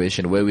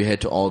activation where we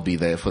had to all be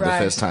there for the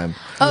first time.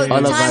 Oh, the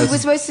time we're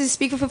supposed to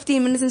speak for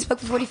 15 minutes and spoke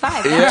for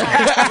 45.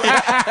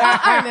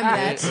 I remember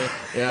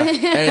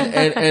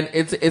that. And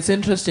it's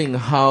interesting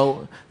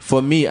how,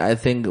 for me, I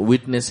think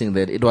witnessing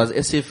that it was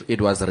as if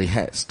it was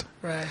rehearsed.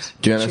 Right.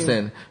 Do you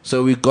understand? True.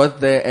 So we got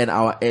there and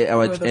our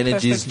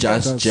energies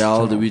just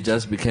gelled. We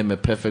just became a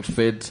perfect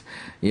fit,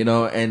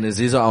 and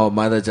Zizo, our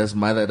mother, just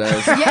mothered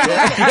us.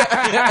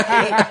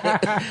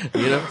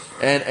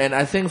 And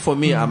I think for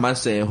me, I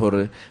must say,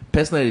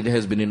 personally, it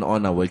has been an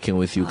honor working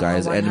with you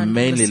guys and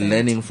mainly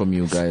learning from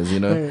you guys.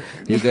 You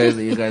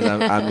guys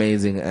are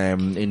amazing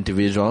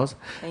individuals.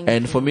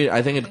 And for me,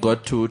 I think it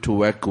got to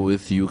work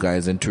with you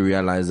guys and to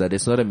realize that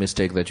it's not a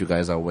mistake that you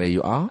guys are where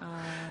you are.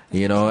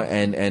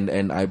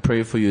 And I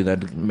pray for you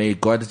that may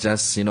God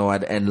just,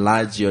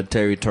 enlarge your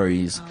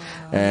territories,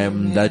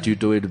 that you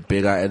do it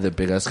bigger at the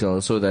bigger scale,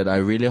 so that I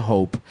really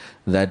hope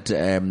that,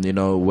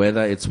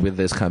 whether it's with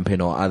this campaign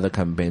or other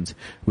campaigns,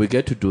 we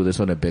get to do this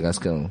on a bigger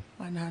scale.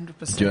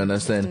 100%. Do you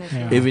understand?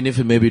 Yeah. Even if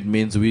maybe it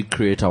means we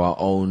create our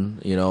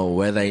own,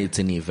 whether it's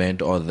an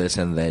event or this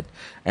and that,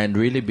 and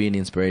really be an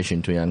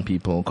inspiration to young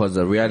people. Because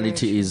the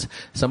reality is,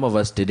 some of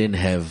us didn't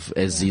have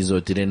a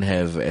Zizo, didn't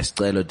have a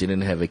Stelo,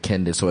 didn't have a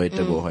Candice or a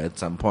Teboho at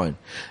some point.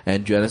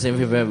 And do you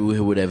understand? If we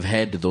would have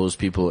had those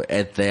people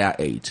at their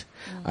age,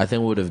 I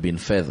think we would have been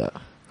further.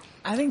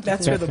 I think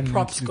that's where the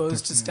props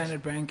goes to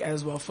Standard Bank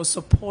as well for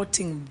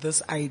supporting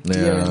this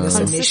idea and this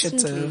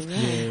initiative.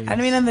 And I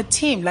mean, and the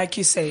team, like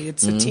you say,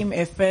 it's a team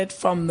effort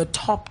from the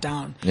top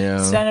down.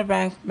 Standard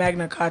Bank,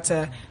 Magna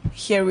Carta,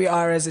 here we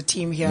are as a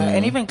team here.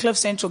 And even Cliff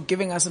Central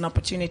giving us an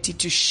opportunity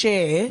to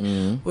share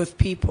with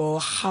people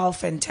how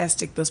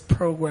fantastic this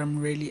program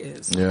really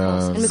is.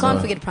 And we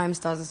can't forget Prime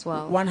Stars as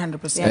well.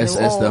 100%. As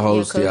the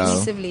host,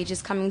 cohesively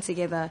just coming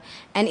together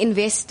and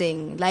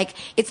investing. Like,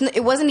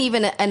 it wasn't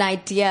even an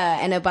idea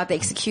and about the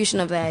execution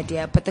of the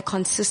idea, but the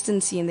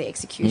consistency in the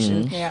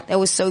execution that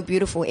was so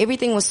beautiful.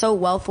 Everything was so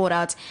well thought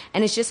out,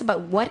 and it's just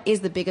about what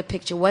is the bigger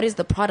picture, what is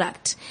the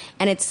product,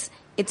 and it's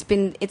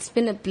been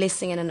a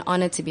blessing and an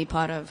honor to be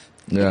part of.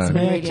 It's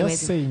been really just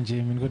amazing. Saying,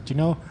 Jamie,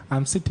 but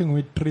I'm sitting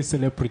with 3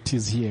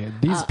 celebrities here.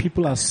 These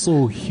people are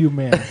so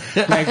human.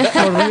 Like,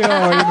 for real,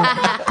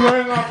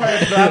 growing up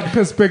at that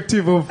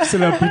perspective of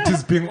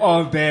celebrities being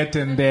all that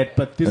and that,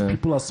 but these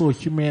people are so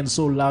human,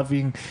 so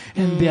loving,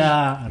 and they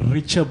are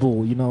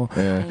reachable,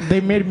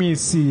 They made me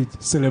see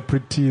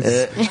celebrities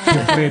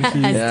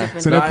differently.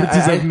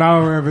 Celebrities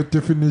now have a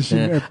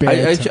definition.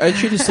 I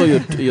actually saw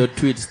your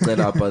tweet straight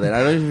up on that.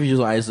 I don't know if you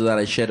saw that.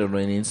 I shared it on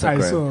Instagram.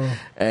 I saw.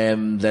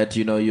 That,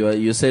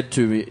 you said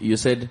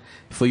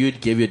for you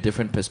it gave you a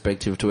different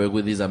perspective to work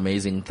with these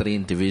amazing 3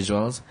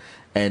 individuals,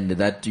 and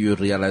that you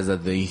realize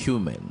that they're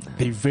human.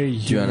 They're very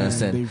human. Do you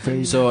understand? They're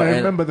very. So I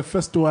remember the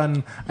first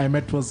one I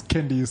met was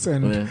Candice,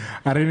 and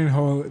I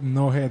didn't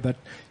know her that.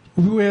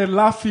 We were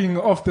laughing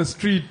off the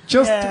street.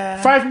 Just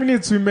 5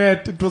 minutes we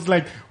met. It was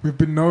like we've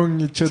been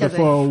knowing each other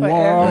for a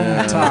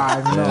long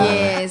time. You know?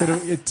 Yes.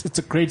 It's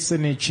a great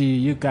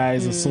synergy. You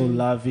guys are so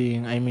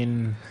loving. I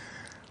mean,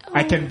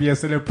 I can be a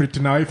celebrity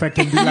now if I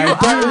can be like you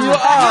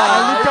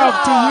are. Look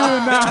up to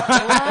you now.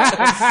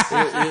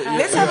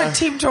 Let's have a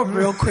team talk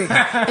real quick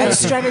and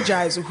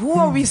strategize. Who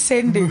are we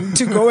sending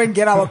to go and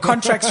get our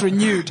contracts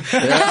renewed?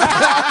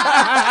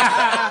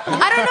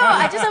 I don't know.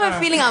 I just have a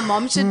feeling our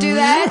mom should do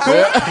that.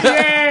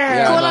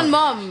 Call on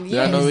mom. Yes.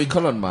 Yeah, no, we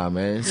call on mom.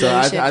 So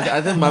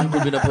I think mom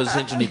could be in a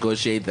position to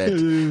negotiate that.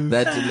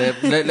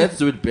 Let's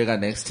do it bigger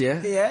next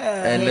year.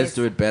 Yeah. And let's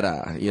do it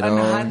better. You know.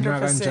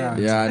 100%.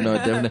 Yeah, no,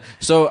 definitely.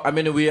 So I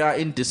mean, we are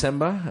in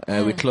December.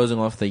 We're closing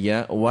off the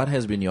year. What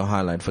has been your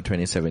highlight for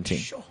 2017?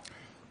 Sure.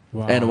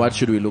 Wow. And what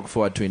should we look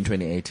forward to in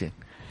 2018?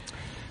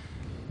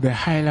 The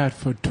highlight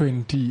for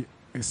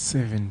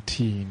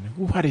 2017.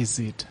 What is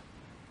it?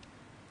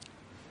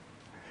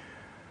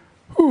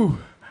 Ooh,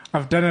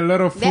 I've done a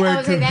lot of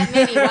work. That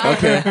many, wow.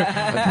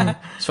 Okay.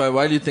 So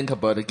while you think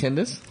about it,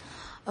 Candice?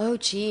 Oh,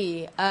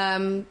 gee.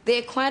 There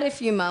are quite a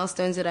few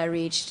milestones that I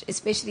reached,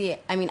 especially,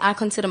 I mean, I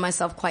consider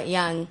myself quite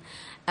young.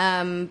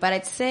 But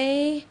I'd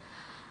say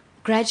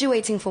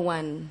graduating for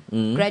one.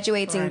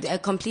 Graduating,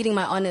 completing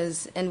my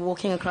honors and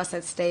walking across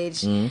that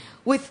stage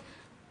with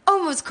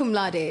almost cum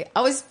laude.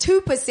 I was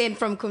 2%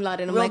 from cum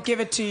laude. And we'll like, give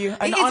it to you.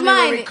 An it's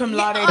honorary mine. cum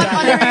laude.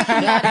 Honorary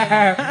cum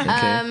laude.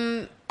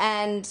 Okay.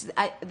 And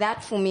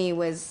that for me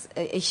was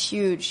a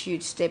huge,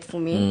 huge step for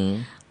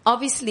me.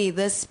 Obviously,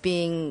 this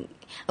being,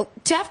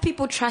 to have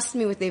people trust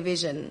me with their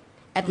vision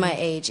at my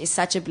age is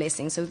such a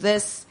blessing. So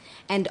this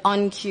and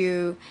On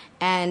Cue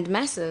and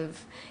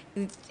Massive,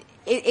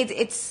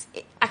 it's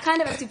I kind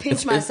of have to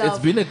pinch myself.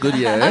 It's been a good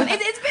year.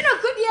 It's been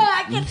a good year.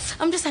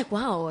 I'm just like,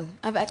 wow,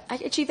 I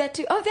achieved that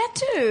too. Oh, that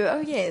too.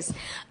 Oh, yes.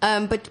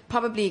 But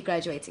probably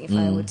graduating, if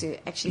I were to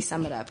actually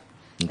sum it up.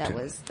 That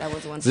was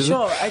one.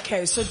 Sure.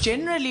 Okay. So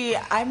generally,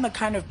 I'm the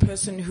kind of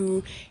person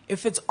who,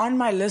 if it's on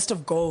my list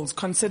of goals,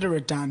 consider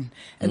it done.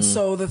 And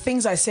so the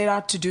things I set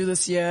out to do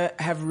this year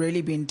have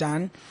really been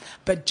done.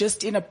 But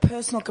just in a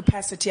personal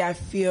capacity, I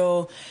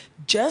feel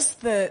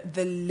just the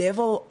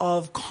level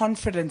of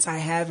confidence I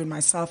have in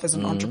myself as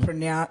an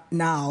entrepreneur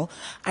now.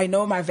 I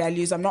know my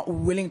values. I'm not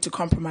willing to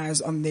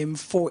compromise on them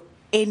for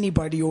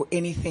anybody or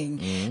anything.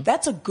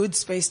 That's a good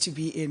space to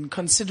be in,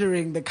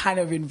 considering the kind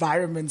of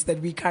environments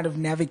that we kind of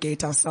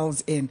navigate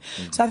ourselves in.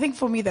 So I think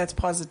for me that's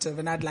positive,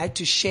 and I'd like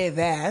to share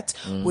that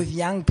with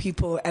young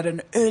people at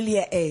an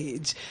earlier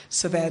age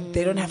so that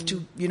they don't have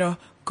to,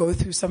 go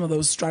through some of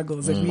those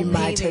struggles that we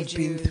might have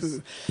been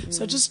through.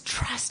 So just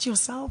trust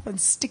yourself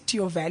and stick to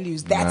your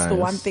values. That's the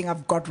one thing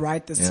I've got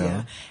right this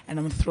year, and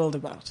I'm thrilled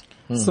about.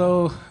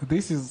 So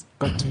this is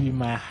got to be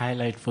my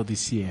highlight for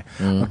this year.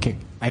 Okay,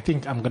 I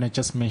think I'm gonna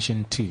just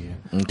mention 2.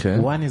 Okay.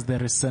 One is the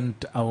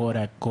recent award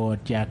I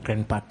got,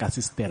 Grandpa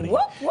Assisteri.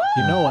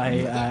 You know,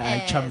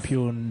 I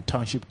champion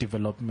township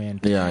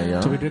development.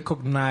 To be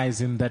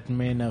recognized in that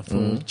manner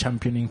for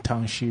championing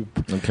township.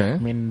 Okay. I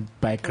mean,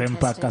 by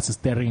Grandpa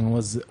Assisteri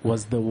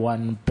was the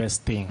one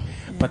best thing.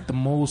 But the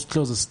most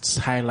closest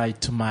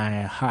highlight to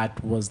my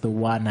heart was the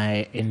one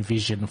I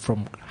envisioned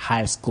from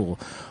high school,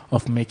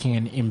 of making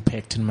an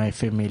impact in my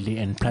family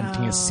and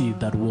planting a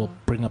seed that will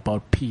bring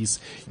about peace,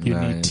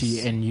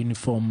 unity, and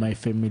uniform my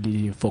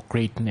family for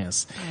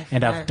greatness.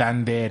 And I've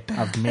done that.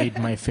 I've made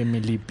my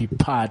family be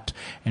part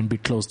and be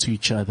close to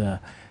each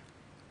other.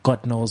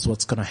 God knows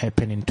what's going to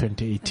happen in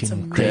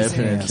 2018.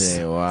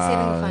 Definitely.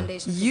 Wow.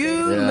 You,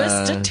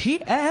 Mr.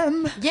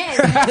 TM. Yes.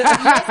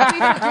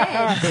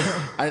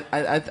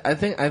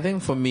 I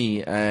think for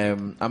me,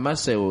 I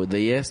must say, the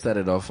year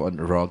started off on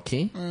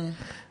rocky.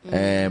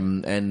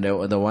 And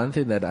the one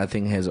thing that I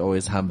think has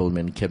always humbled me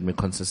and kept me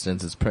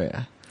consistent is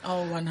prayer.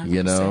 Oh, 100%.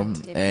 You know,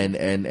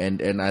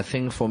 and I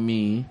think for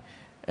me,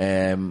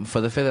 for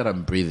the fact that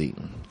I'm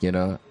breathing,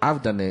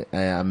 I've done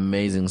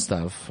amazing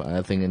stuff.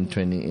 I think in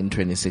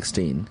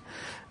 2016,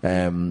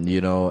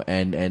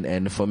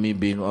 and for me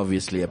being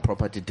obviously a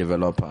property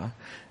developer,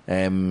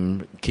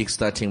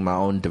 kickstarting my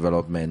own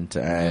development,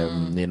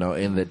 in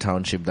the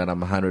township that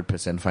I'm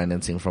 100%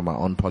 financing from my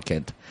own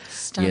pocket.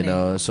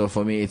 Stunning. So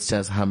for me it's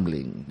just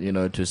humbling,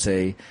 to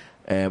say,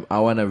 I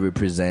want to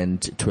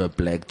represent to a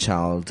black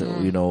child,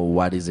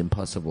 what is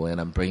impossible,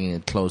 and I'm bringing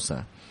it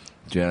closer.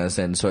 Do you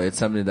understand? So it's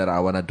something that I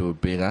want to do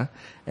bigger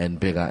and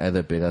bigger at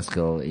a bigger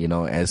scale,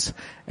 as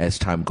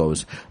time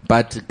goes.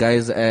 But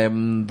guys,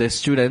 the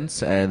students,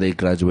 they're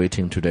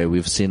graduating today.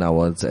 We've seen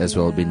awards as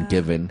well been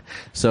given.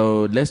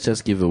 So let's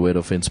just give a word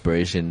of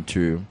inspiration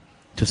to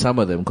some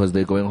of them, because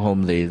they're going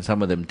home.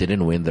 Some of them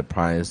didn't win the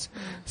prize.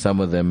 Some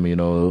of them,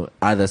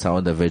 others are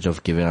on the verge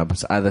of giving up.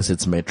 Others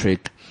it's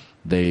metric.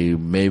 they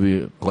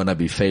maybe gonna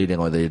be failing,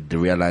 or they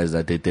realize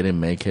that they didn't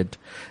make it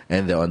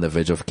and they're on the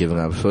verge of giving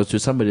up. So to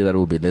somebody that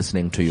will be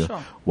listening to you,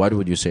 what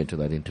would you say to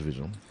that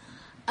individual?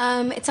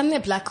 It's something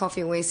that Black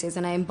Coffee always says,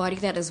 and I embody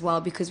that as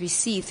well, because we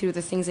see through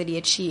the things that he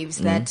achieves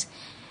that,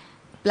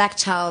 black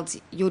child,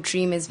 your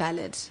dream is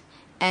valid.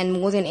 And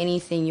more than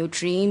anything, your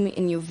dream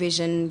and your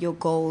vision, your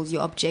goals,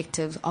 your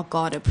objectives are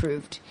God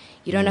approved.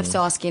 You don't have to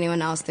ask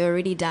anyone else. They're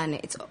already done.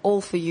 It's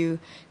all for you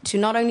to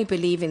not only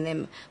believe in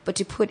them, but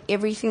to put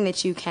everything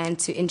that you can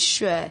to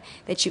ensure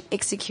that you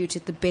execute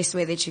it the best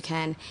way that you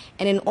can.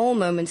 And in all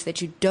moments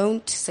that you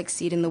don't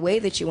succeed in the way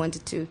that you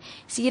wanted to,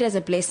 see it as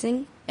a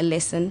blessing, a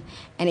lesson,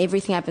 and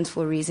everything happens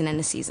for a reason and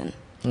a season.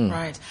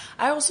 Right.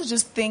 I also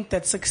just think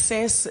that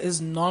success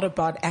is not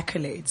about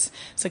accolades.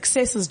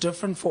 Success is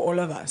different for all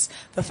of us.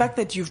 The fact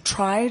that you've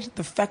tried,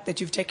 the fact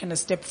that you've taken a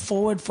step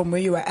forward from where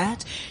you were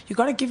at, you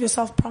got to give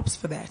yourself props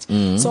for that.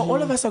 So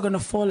all of us are going to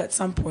fall at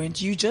some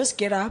point. You just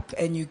get up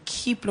and you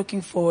keep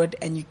looking forward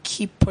and you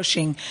keep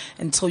pushing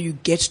until you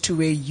get to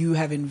where you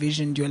have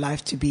envisioned your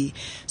life to be.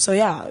 So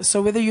yeah,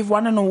 so whether you've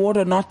won an award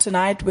or not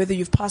tonight, whether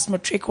you've passed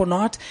matric or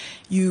not,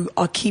 you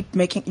keep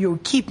making,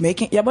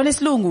 yabona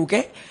isilungu,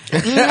 okay?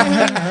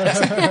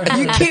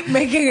 You keep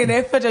making an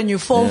effort and you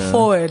fall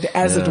forward,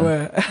 as it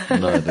were.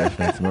 No,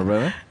 definitely. My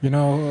brother? You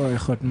know,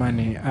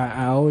 Khotmani,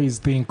 I always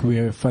think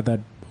we're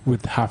fathered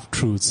with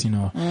half-truths, you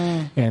know.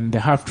 And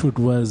the half-truth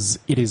was,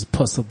 it is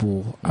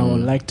possible. I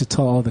would like to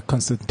tell all the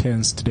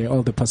consultants today,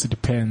 all the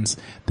participants,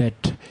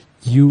 that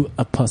you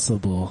are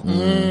possible.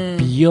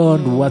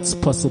 Beyond what's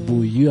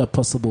possible, you are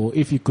possible.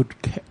 If you could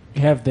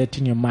have that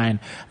in your mind,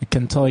 I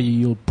can tell you,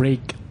 you'll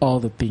break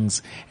all the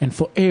things. And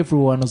for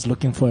everyone who's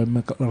looking for a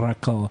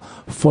miracle,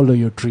 follow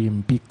your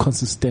dream. Be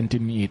consistent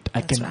in it.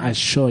 I can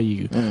assure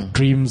you,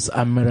 dreams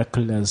are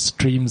miraculous.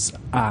 Dreams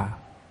are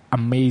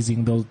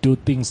amazing. They'll do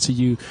things to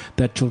you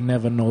that you'll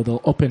never know.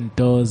 They'll open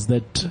doors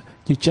that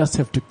you just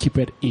have to keep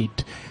at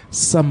it.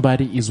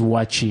 Somebody is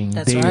watching.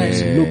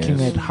 They're looking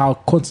at how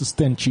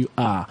consistent you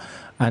are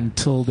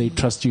until they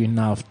trust you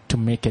enough to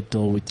make a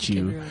deal with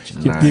you.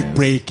 Your big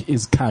break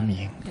is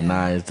coming.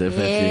 Nice,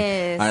 definitely.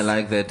 Yes. I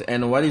like that.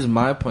 And what is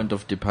my point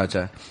of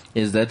departure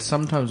is that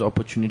sometimes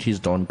opportunities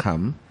don't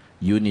come.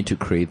 You need to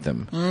create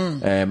them.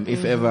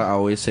 If ever I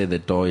always say the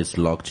door is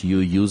locked, you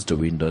use the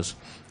windows.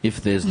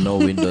 If there's no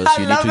windows,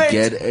 you need to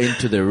get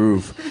into the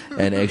roof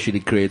and actually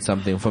create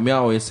something. For me, I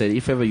always say,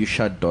 if ever you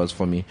shut doors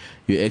for me,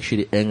 you're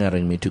actually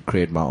angering me to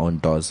create my own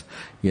doors.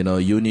 You know,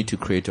 you need to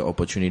create your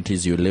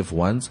opportunities. You live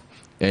once,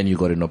 and you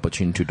got an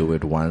opportunity to do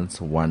it once,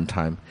 one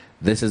time.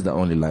 This is the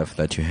only life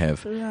that you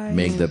have. Right.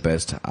 Make the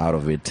best out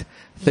of it.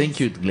 Thank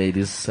you,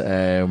 ladies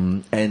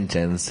and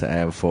gents,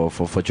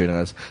 for joining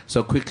us.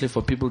 So quickly,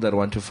 for people that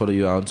want to follow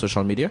you on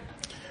social media.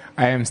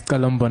 I am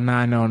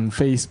Skalombonani on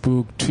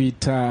Facebook,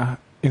 Twitter,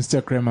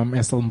 Instagram. I'm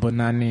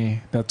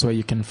Eselmbonani. That's where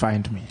you can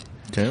find me.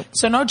 Okay.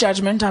 So no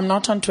judgment. I'm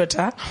not on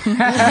Twitter.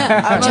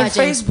 I'm on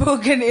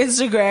Facebook and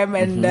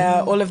Instagram, and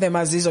all of them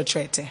are Zizo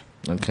Chwete.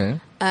 Okay.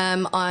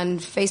 On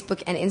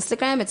Facebook and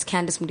Instagram, it's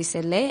Candice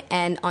Mudisele,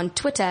 and on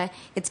Twitter,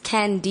 it's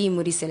Candy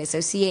Mudisele, so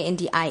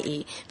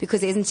Candie,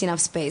 because there isn't enough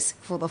space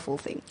for the full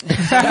thing. I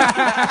was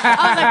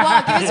like,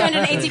 wow, give me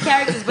 280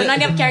 characters, but not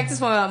enough characters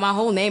for my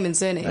whole name and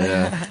surname.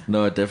 Yeah,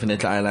 no,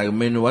 definitely. I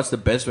mean, what's the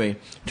best way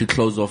to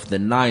close off the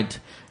night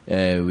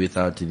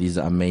without these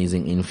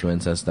amazing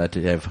influencers that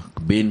have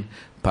been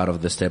part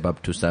of the Step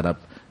Up to Startup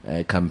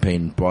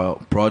campaign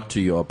brought to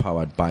you or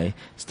powered by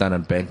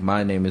Standard Bank?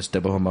 My name is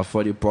Teboho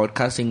Mafodi,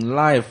 broadcasting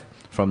live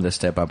from the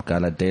Step Up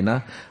Gala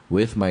dinner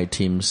with my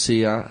team,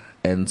 Sia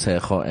and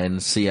Sejo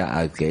and Sia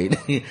again.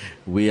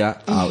 We are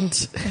out.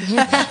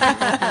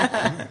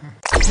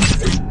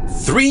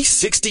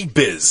 360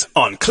 Biz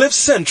on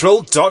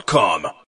CliffCentral.com.